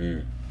forest.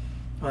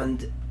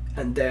 And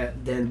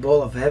the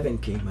ball of heaven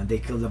came, and they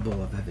killed the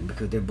ball of heaven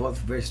because they're both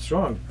very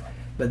strong.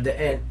 But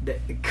the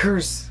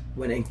curse,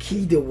 when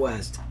Enkidu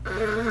was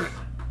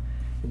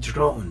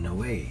drawn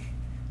away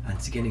and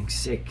getting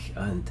sick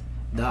and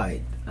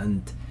died,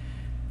 and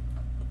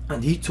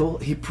he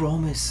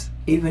promised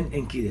even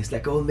Enkidu, it's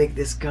like, I'll make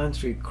this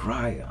country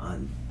cry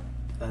and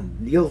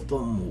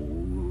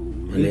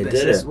Yiltum, and they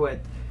did it.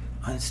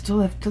 And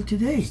still till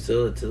today.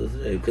 Still till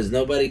today, because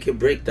nobody can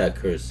break that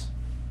curse.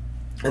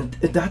 and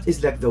that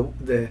is like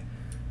the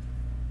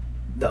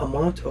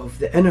amount of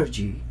the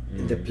energy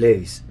in the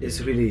place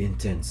is really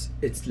intense.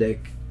 It's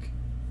like,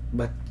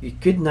 but you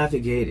could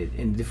navigate it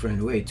in a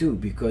different way too,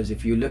 because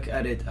if you look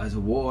at it as a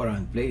war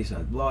and place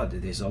and blood,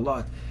 there's a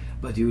lot,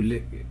 but you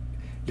look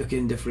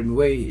in different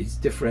way, it's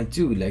different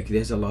too. Like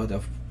there's a lot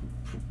of,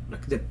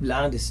 like the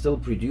land is still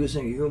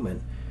producing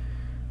human.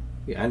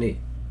 Yani,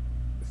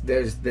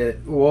 there's the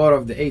war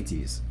of the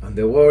 80s and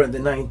the war in the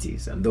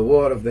 90s and the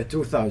war of the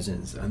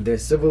 2000s and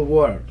there's civil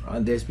war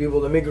and there's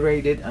people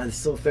immigrated and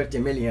still 30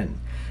 million.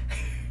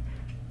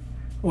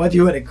 What do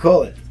you want to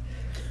call it?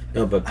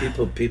 No, but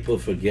people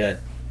forget,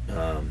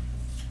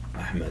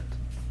 Ahmed.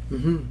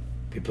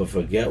 People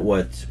forget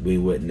what we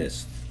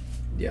witnessed.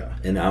 Yeah.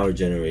 In our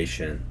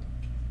generation.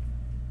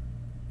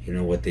 You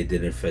know what they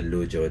did in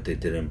Fallujah, what they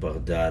did in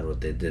Baghdad,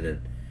 what they did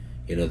in,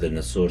 you know, the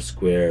Nasur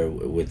Square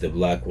with the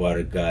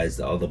Blackwater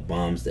guys, all the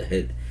bombs that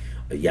hit.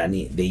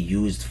 Yani, they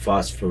used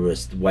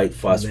phosphorus, white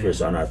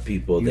phosphorus on our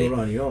people. They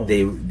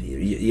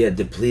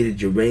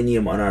depleted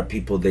uranium on our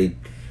people. They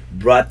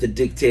brought the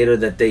dictator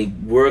that they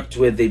worked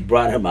with, they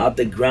brought him out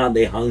the ground,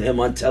 they hung him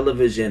on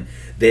television.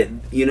 They,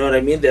 you know what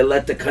I mean? They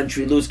let the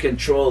country lose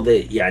control.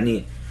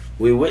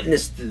 We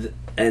witnessed an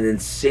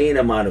insane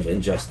amount of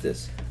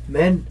injustice.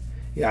 Man,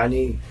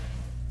 يعني,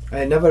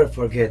 I never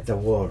forget the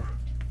war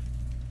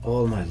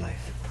all my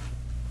life.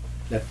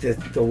 Like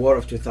the war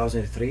of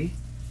 2003.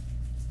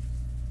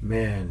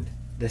 Man,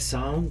 the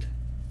sound,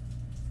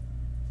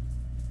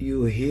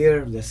 you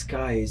hear the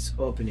skies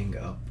opening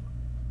up.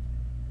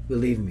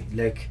 Believe me,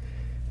 like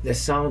the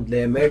sound,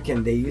 the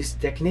American, they use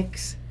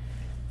techniques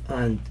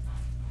and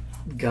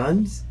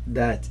guns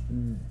that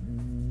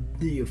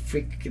you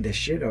freak the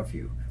shit off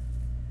you.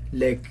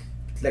 Like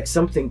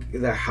something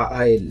that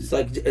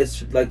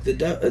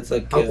it's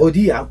like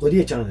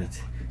عقودية كانت.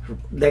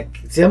 Like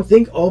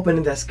something open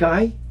in the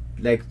sky,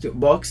 like the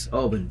box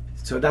open.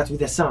 So that's with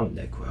the sound,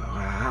 like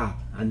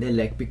and then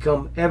like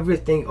become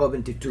everything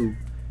open to two.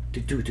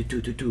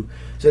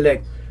 So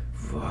like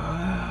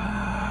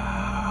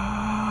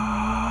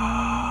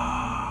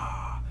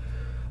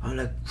and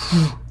like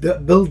the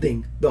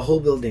building, the whole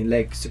building,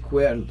 like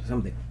square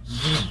something.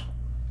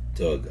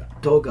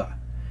 Toga.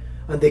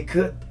 And they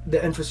cut the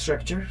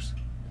infrastructures.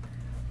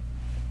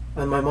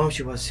 And my mom,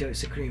 she was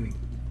screaming,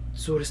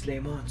 Surah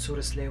Sulaiman,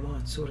 Surah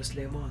Sulaiman, Surah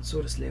Sulaiman,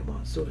 Surah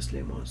Sulaiman, Surah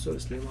Sulaiman, Surah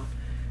Sulaiman.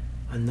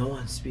 And no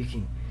one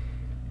speaking.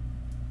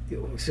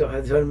 So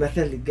هذا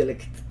المثل اللي قال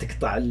لك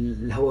تقطع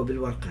الهواء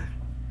بالورقة.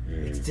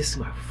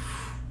 تسمع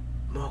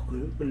ماكو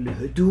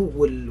الهدوء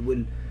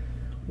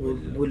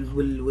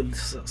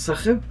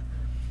والصخب.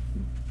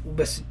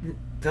 وبس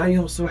ثاني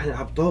يوم الصبح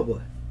نلعب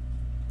طابة.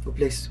 We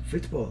play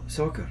football,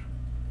 soccer.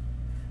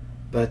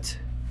 But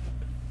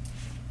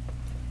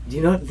do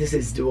you know this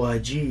is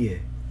duwajiyya,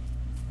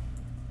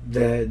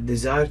 the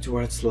desire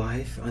towards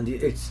life, and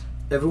it's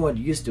everyone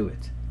used to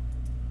it.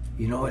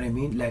 You know what I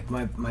mean? Like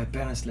my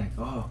parents, like,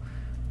 oh,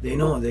 they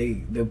know,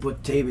 they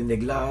put tape in the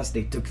glass,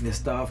 they took the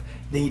stuff,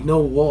 they know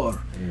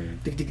war.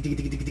 Tick, tick, tick,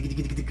 tick, tick, tick,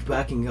 tick, tick,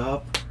 backing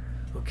up.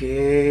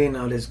 Okay,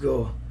 now let's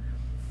go.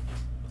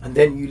 And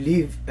then you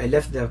leave. I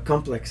left the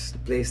complex, the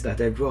place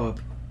that I grew up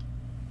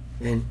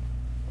in,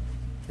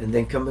 and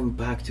then coming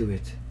back to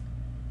it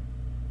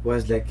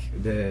was like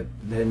the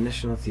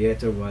National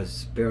Theatre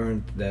was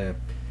burned, the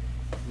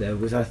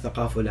Wizard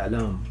Thaqaf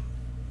al-A'lam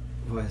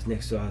was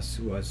next to us,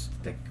 was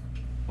like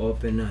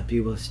open and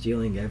people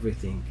stealing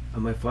everything.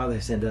 And my father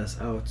sent us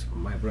out,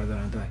 my brother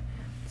and I.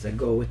 He said,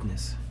 go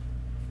witness,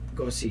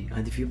 go see,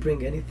 and if you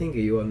bring anything,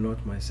 you are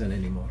not my son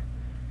anymore.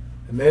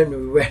 And then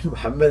we went,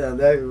 Muhammad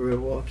and I, we were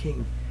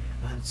walking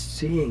and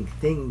seeing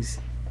things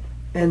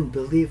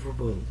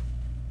unbelievable.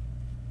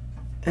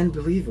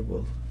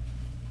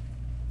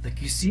 Like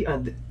you see,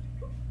 and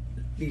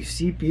you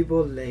see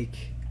people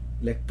like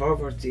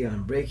poverty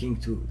and breaking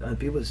to, and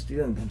people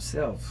stealing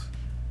themselves.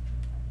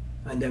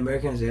 And the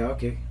Americans say,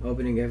 okay,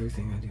 opening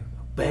everything, and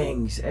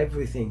bangs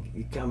everything.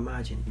 You can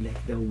imagine,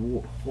 like the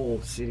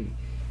whole city.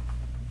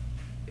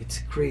 It's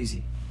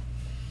crazy.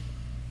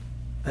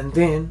 And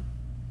then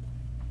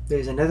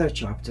there's another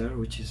chapter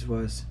which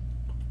was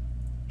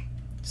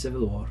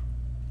civil war,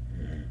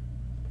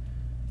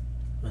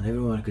 and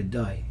everyone could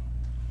die.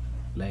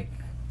 Like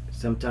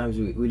sometimes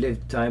we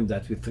lived time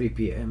that with 3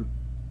 p.m.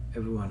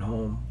 everyone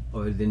home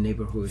or the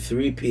neighborhood.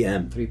 3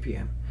 p.m.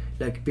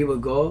 Like people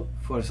go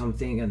for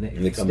something and they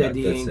come back,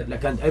 studying, that's it.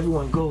 like, and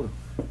everyone go.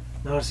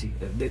 Narsi,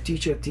 the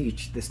teacher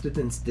teach, the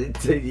students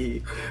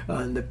study,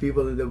 and the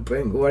people in the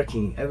brain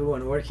working,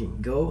 everyone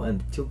working. Go,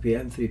 and 2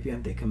 p.m., 3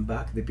 p.m. they come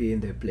back. They be in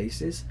their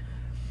places,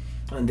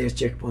 and there's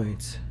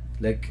checkpoints.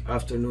 Like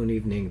afternoon,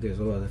 evening, there's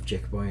a lot of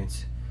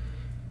checkpoints.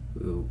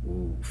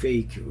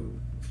 Fake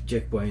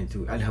checkpoint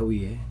to Al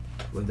Hawiyah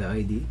with the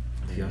ID.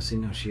 If you're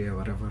Sunni or Shia,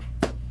 whatever,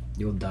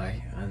 you'll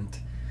die. And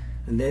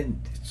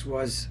then it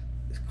was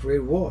a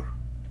great war.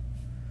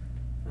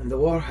 And the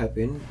war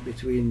happened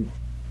between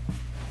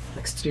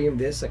extreme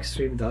this,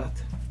 extreme that,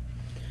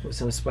 with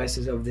some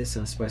spices of this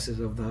and spices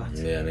of that.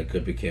 Yeah, and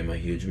it became a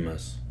huge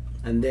mess.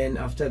 And then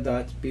after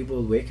that,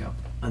 people wake up,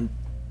 and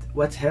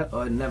what helped,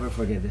 I'll never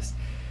forget this.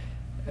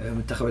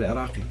 المنتخب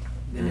العراقي,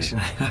 the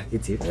national Iraqi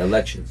team. The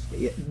elections.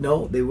 Yeah,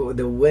 no, they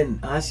win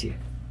Asia.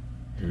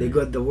 They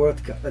got the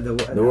World Cup.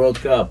 The World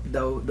Cup.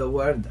 The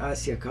World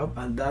Asia Cup,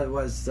 and that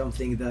was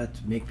something that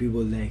make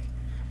people like.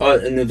 Oh,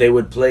 and they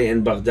would play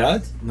in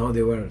Baghdad? No,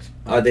 they were.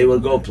 They will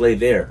go play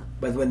there.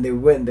 But when they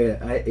win the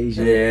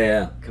Asian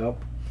Yeah.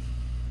 Cup,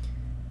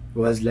 it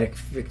was like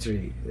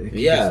victory. Like,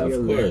 Yeah, you of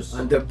feel course.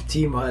 And the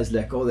team has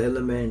like all the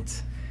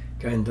elements,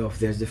 kind of.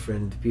 There's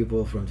different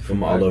people from different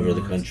From all over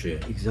the backgrounds. country.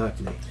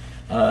 Exactly.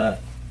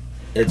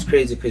 It's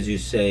crazy because you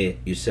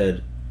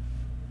said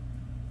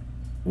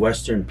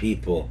Western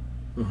people,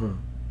 Mm-hmm.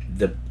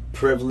 the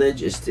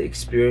privilege is to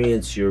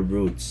experience your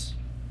roots.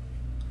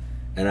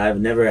 And I've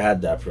never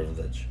had that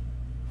privilege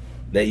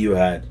that you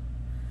had.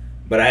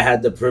 But I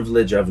had the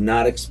privilege of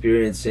not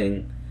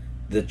experiencing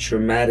the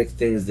traumatic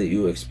things that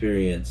you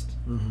experienced.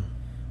 Mm-hmm.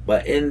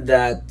 But in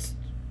that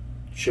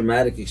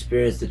traumatic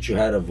experience that you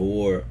had of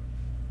war,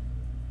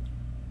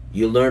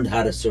 you learned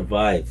how to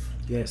survive,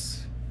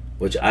 Yes.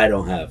 which I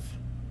don't have.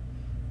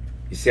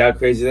 You see how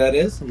crazy that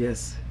is?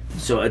 Yes.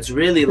 So it's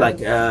really like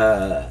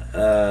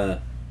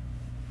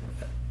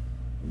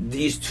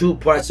these two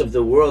parts of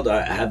the world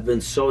have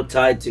been so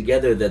tied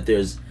together that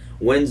there's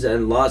wins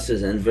and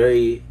losses and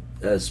very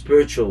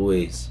spiritual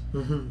ways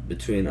Mm-hmm.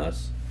 between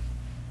us.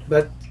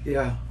 But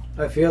yeah,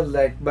 I feel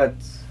like. But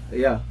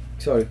yeah,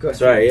 sorry. Go ahead.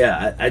 Sorry,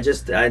 yeah,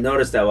 I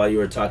noticed that while you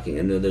were talking,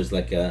 and there's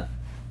like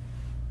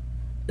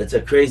it's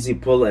a crazy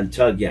pull and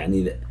tug.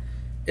 يعني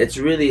it's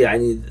really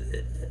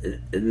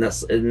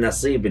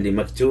النصيب اللي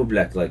مكتوب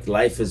لك, like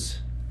life is,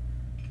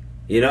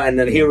 you know, and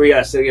then here we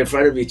are sitting in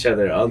front of each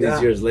other all these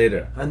Yeah. years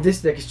later. And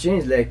this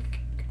exchange, like,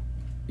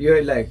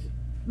 you're like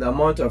the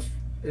amount of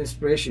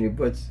inspiration you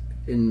put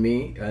in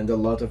me and a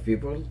lot of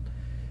people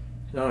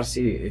in RC,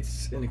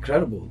 it's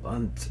incredible,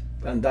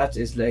 and that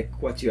is like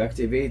what you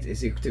activate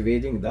is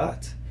activating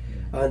that,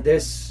 and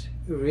this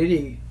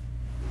really,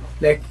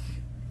 like,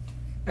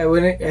 I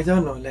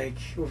don't know, like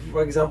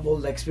for example,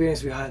 the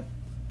experience we had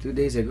 2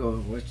 days ago,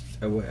 which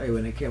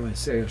when I came and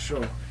saw your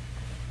show,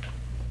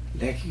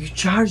 like you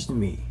charged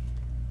me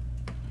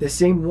the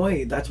same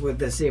way. That was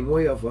the same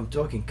way of I'm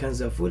talking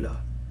Kanzafula.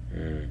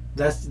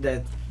 That's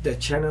the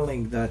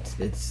channeling that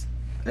it's,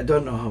 I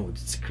don't know how to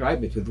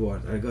describe it with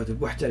words. I got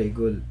بوحتر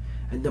يقول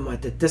عندما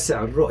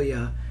تتسع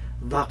الرؤية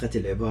ضاقت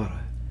العبارة.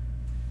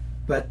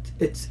 But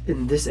it's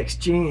in this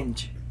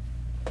exchange,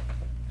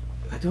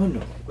 I don't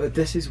know, but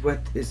this is what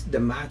is the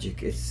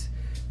magic. It's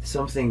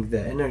something,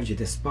 the energy,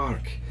 the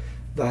spark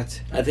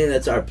that I think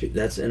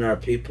that's in our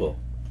people.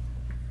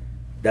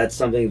 That's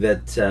something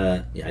that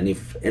يعني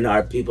in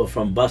our people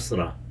from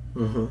Basra,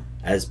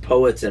 as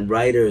poets and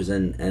writers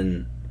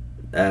and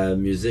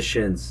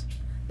musicians.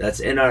 That's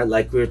in our,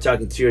 like we were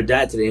talking to your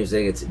dad today, he was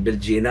saying it's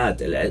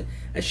بالجينات,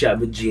 الأشياء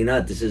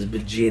بالجينات, this is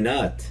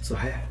بالجينات.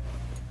 صحيح.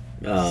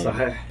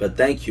 صحيح. But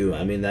thank you.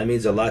 I mean, that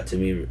means a lot to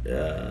me,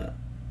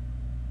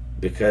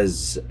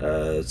 because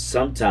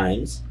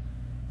sometimes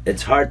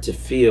it's hard to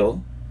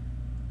feel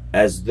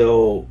as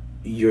though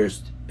you're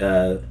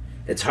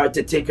it's hard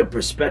to take a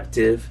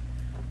perspective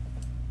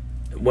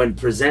when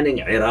presenting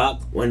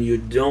Iraq when you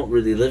don't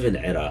really live in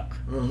Iraq.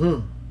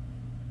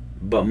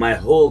 But my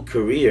whole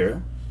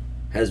career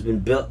has been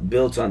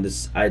built on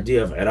this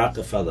idea of Iraq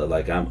a fella.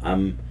 Like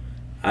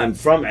I'm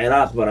from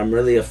Iraq, but I'm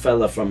really a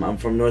fella I'm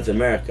from North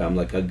America. I'm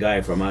like a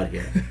guy from out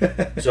here.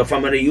 So if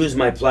I'm going to use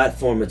my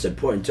platform, it's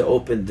important to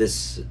open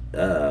this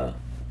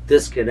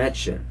this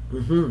connection.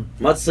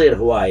 ما تصير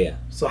هواية.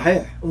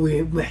 صحيح.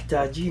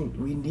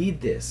 We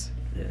need this.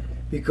 Yeah.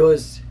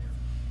 Because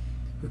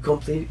we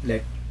complete,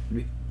 like,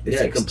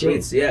 it's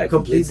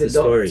completes the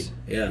story. dots.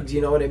 Yeah. Do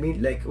you know what I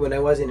mean? Like when I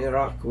was in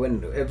Iraq,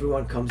 when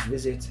everyone comes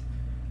visit,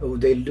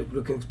 they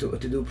looking to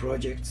do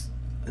projects,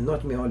 and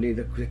not me only,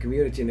 the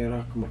community in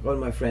Iraq, all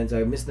my friends,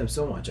 I miss them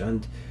so much,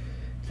 and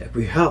like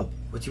we help.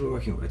 What you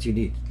working with, what you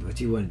need, what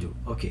you want to do.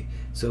 Okay,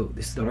 so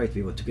this is the right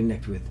people to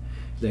connect with.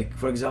 Like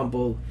for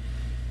example,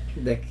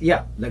 like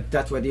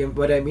that's what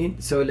I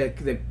mean. So like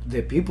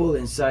the people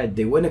inside,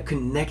 they want to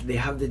connect. They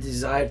have the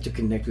desire to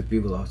connect with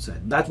people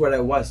outside. That's what I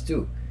was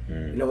too.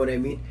 You know what I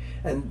mean?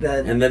 And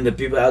then the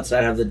people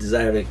outside have the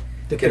desire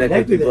to connect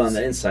with people on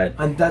the inside.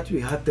 And that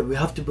we have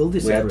to build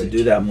this. We have to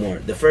do that more.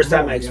 The first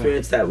time I Yeah.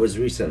 experienced that was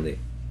recently,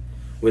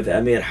 with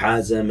Amir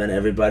Hazem and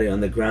everybody on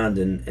the ground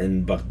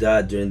in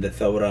Baghdad during the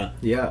Thawra.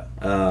 Yeah.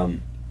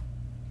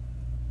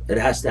 It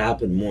has to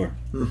happen more.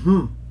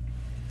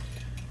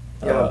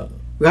 Yeah.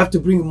 We have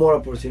to bring more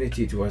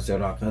opportunity towards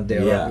Iraq and the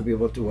Iraqi Yeah.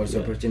 people towards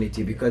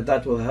opportunity, because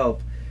that will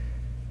help.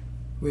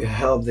 We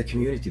help the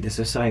community, the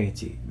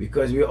society,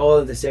 because we're all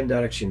in the same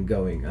direction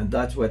going, and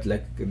that's what,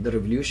 like, the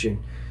revolution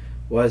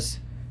was.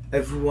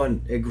 Everyone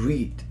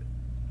agreed.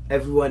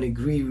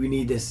 We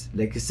need this,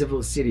 like a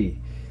civil city.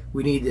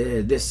 We need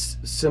this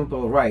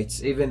simple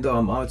rights, even though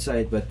I'm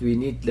outside, but we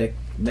need like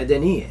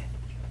madaniyah,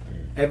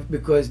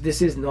 because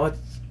this is not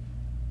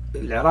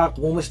Iraq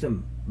مو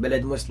Muslim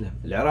بلد Muslim.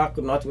 Iraq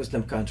not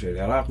Muslim country.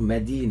 Iraq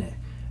Medina.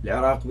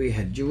 العراق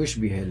بيها الجويش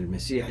بيها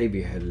المسيحي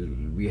بيها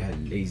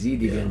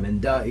اليزيدي بيها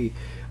المندائي,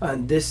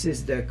 and this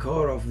is the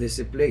core of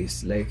this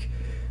place, like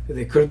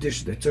the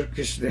Kurdish, the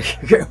Turkish,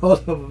 all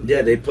of them.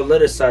 Yeah, they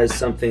politicized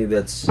something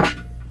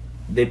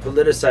they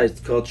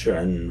politicized culture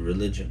and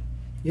religion.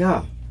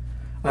 Yeah,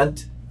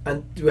 and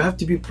we have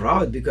to be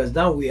proud because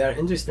now we are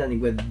understanding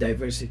what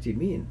diversity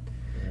mean,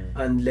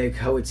 and like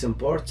how it's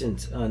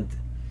important. And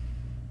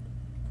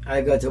I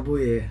got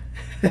أبوي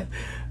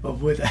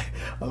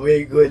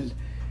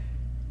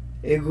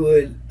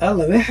يقول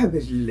الله ما يحب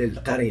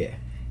القرية,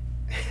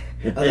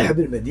 الله يحب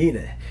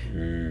المدينة,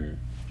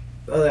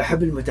 الله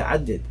يحب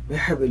المتعدد, ما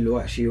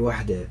يحب شيء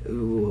واحدة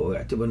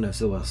ويعتبر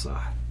نفسه هو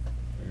الصح.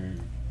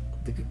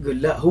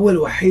 يقول لا, هو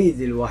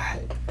الوحيد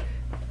الواحد,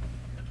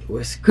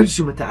 بس كل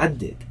شيء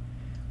متعدد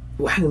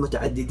واحنا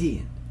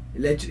متعددين.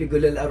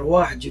 يقول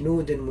الأرواح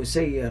جنود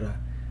مسيرة,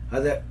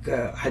 هذا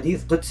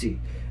حديث قدسي,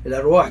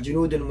 الأرواح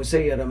جنود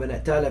مسيرة, من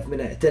ائتلف من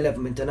ائتلف,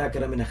 من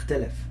تناكر من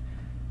اختلف.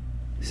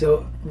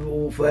 So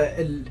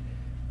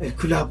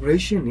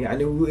collaboration,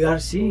 يعني we are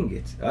seeing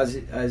it as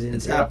in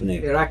it's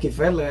happening. Iraqi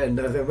fella in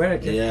North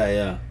America.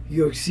 Yeah.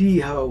 You see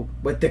how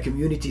what the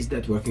communities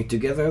that working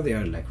together, they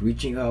are like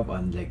reaching up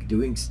and like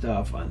doing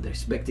stuff and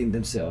respecting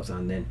themselves,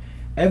 and then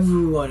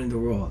everyone in the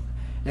world,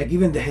 like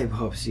even the hip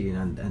hop scene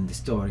and the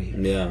story.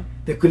 Yeah.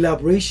 The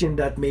collaboration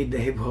that made the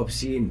hip hop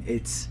scene,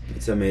 it's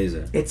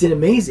amazing. It's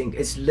amazing.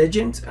 It's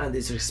legend and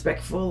it's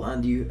respectful,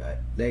 and you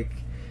like.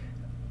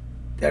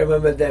 I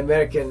remember the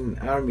American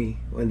army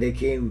when they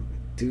came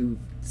to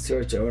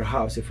search our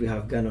house if we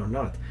have gun or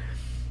not,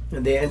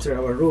 and they entered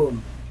our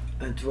room,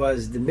 and it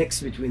was the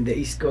mix between the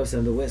East Coast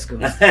and the West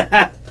Coast.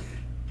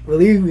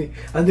 Believe me,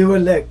 and they were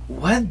like,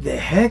 "What the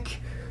heck?"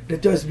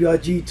 Let us be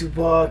G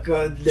Tupac.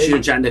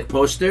 شو عندك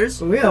posters?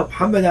 We have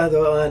Muhammad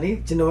Adwani,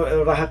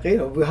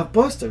 we have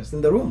posters in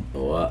the room.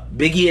 Oh,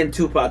 Biggie and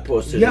Tupac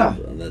posters. Yeah,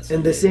 That's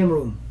in the same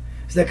room.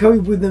 It's like how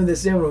you put them in the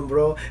same room,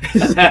 bro.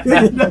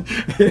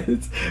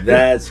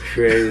 That's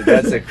crazy.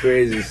 That's a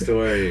crazy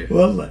story.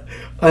 Wallah.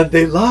 And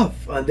they laugh,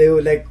 and they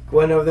were like,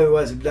 one of them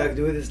was a black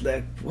dude. It's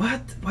like,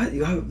 what?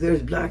 You have?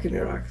 There's black in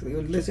Iraq.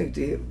 You're listening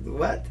to him.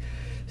 What?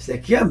 It's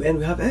like, yeah, man,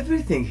 we have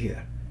everything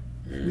here.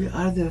 We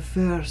are the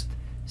first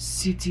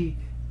city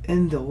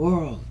in the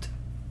world.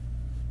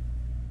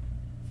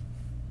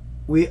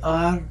 We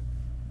are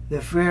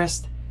the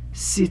first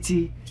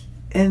city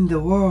in the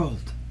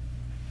world.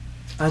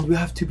 And we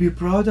have to be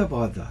proud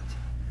about that.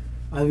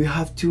 And we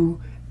have to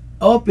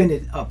open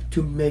it up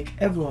to make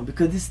everyone,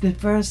 because this is the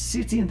first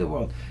city in the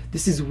world.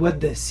 This is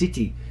what the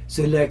city.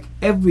 So like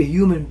every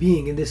human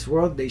being in this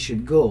world, they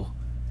should go.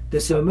 The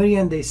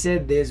Sumerian, they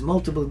said there's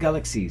multiple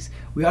galaxies.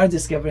 We are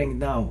discovering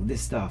now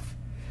this stuff.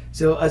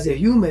 So as a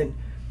human,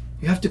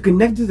 you have to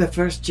connect to the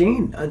first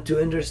chain and to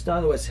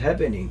understand what's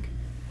happening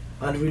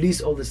and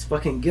release all this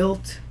fucking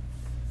guilt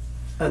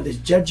and this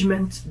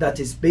judgment that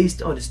is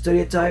based on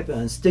stereotype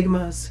and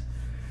stigmas.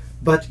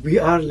 But we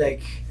are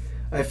like,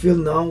 I feel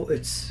now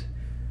it's,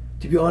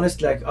 to be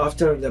honest, like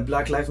after the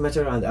Black Lives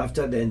Matter and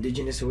after the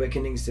indigenous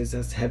awakenings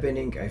that's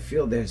happening, I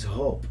feel there's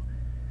hope.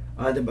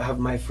 And I have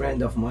my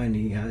friend of mine,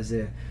 he has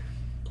a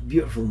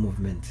beautiful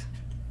movement.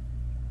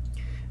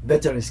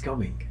 Better is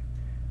coming.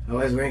 I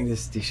was wearing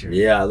this t-shirt.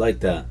 Yeah, I like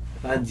that.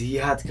 And he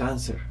had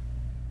cancer.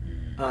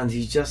 And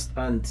he just,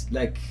 and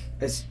like,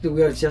 as we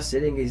were just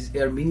sitting, he's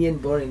Armenian,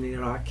 born in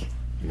Iraq.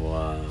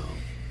 Wow.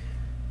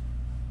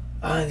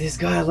 And this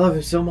guy, I love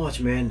him so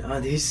much, man.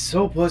 And he's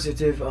so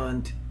positive,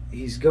 and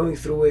he's going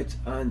through it,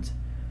 and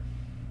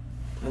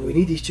we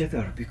need each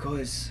other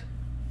because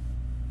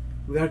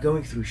we are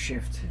going through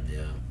shift.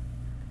 Yeah.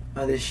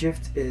 And the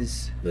shift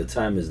is, The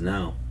time is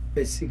now.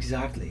 it's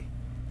exactly.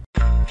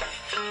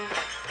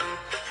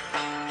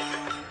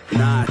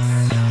 Knots,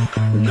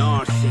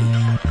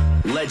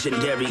 Narcy,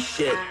 legendary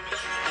shit.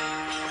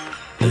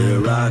 The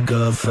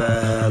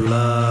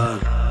Rockefeller.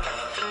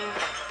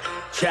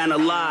 Channel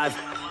Live,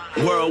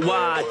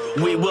 worldwide,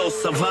 we will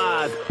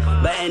survive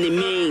by any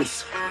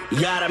means.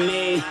 Yada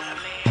me.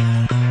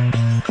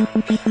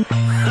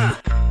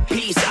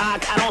 Peace, I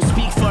don't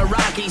speak for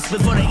Rockies.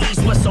 Before the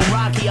East was so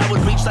rocky, I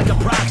would reach like a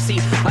proxy.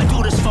 I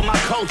do this for my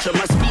culture,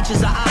 my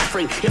speeches are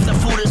offering. If the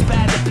food is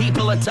bad, the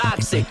people are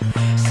toxic.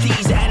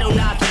 Steve's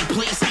Anunnaki,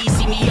 please,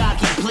 Easy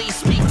Miyake, please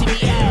speak to me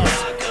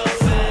as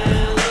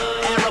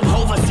Arab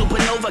Hova,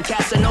 Supernova,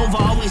 Casanova,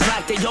 always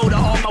like the Yoda.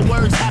 All my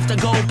words have to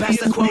go past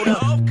the quota.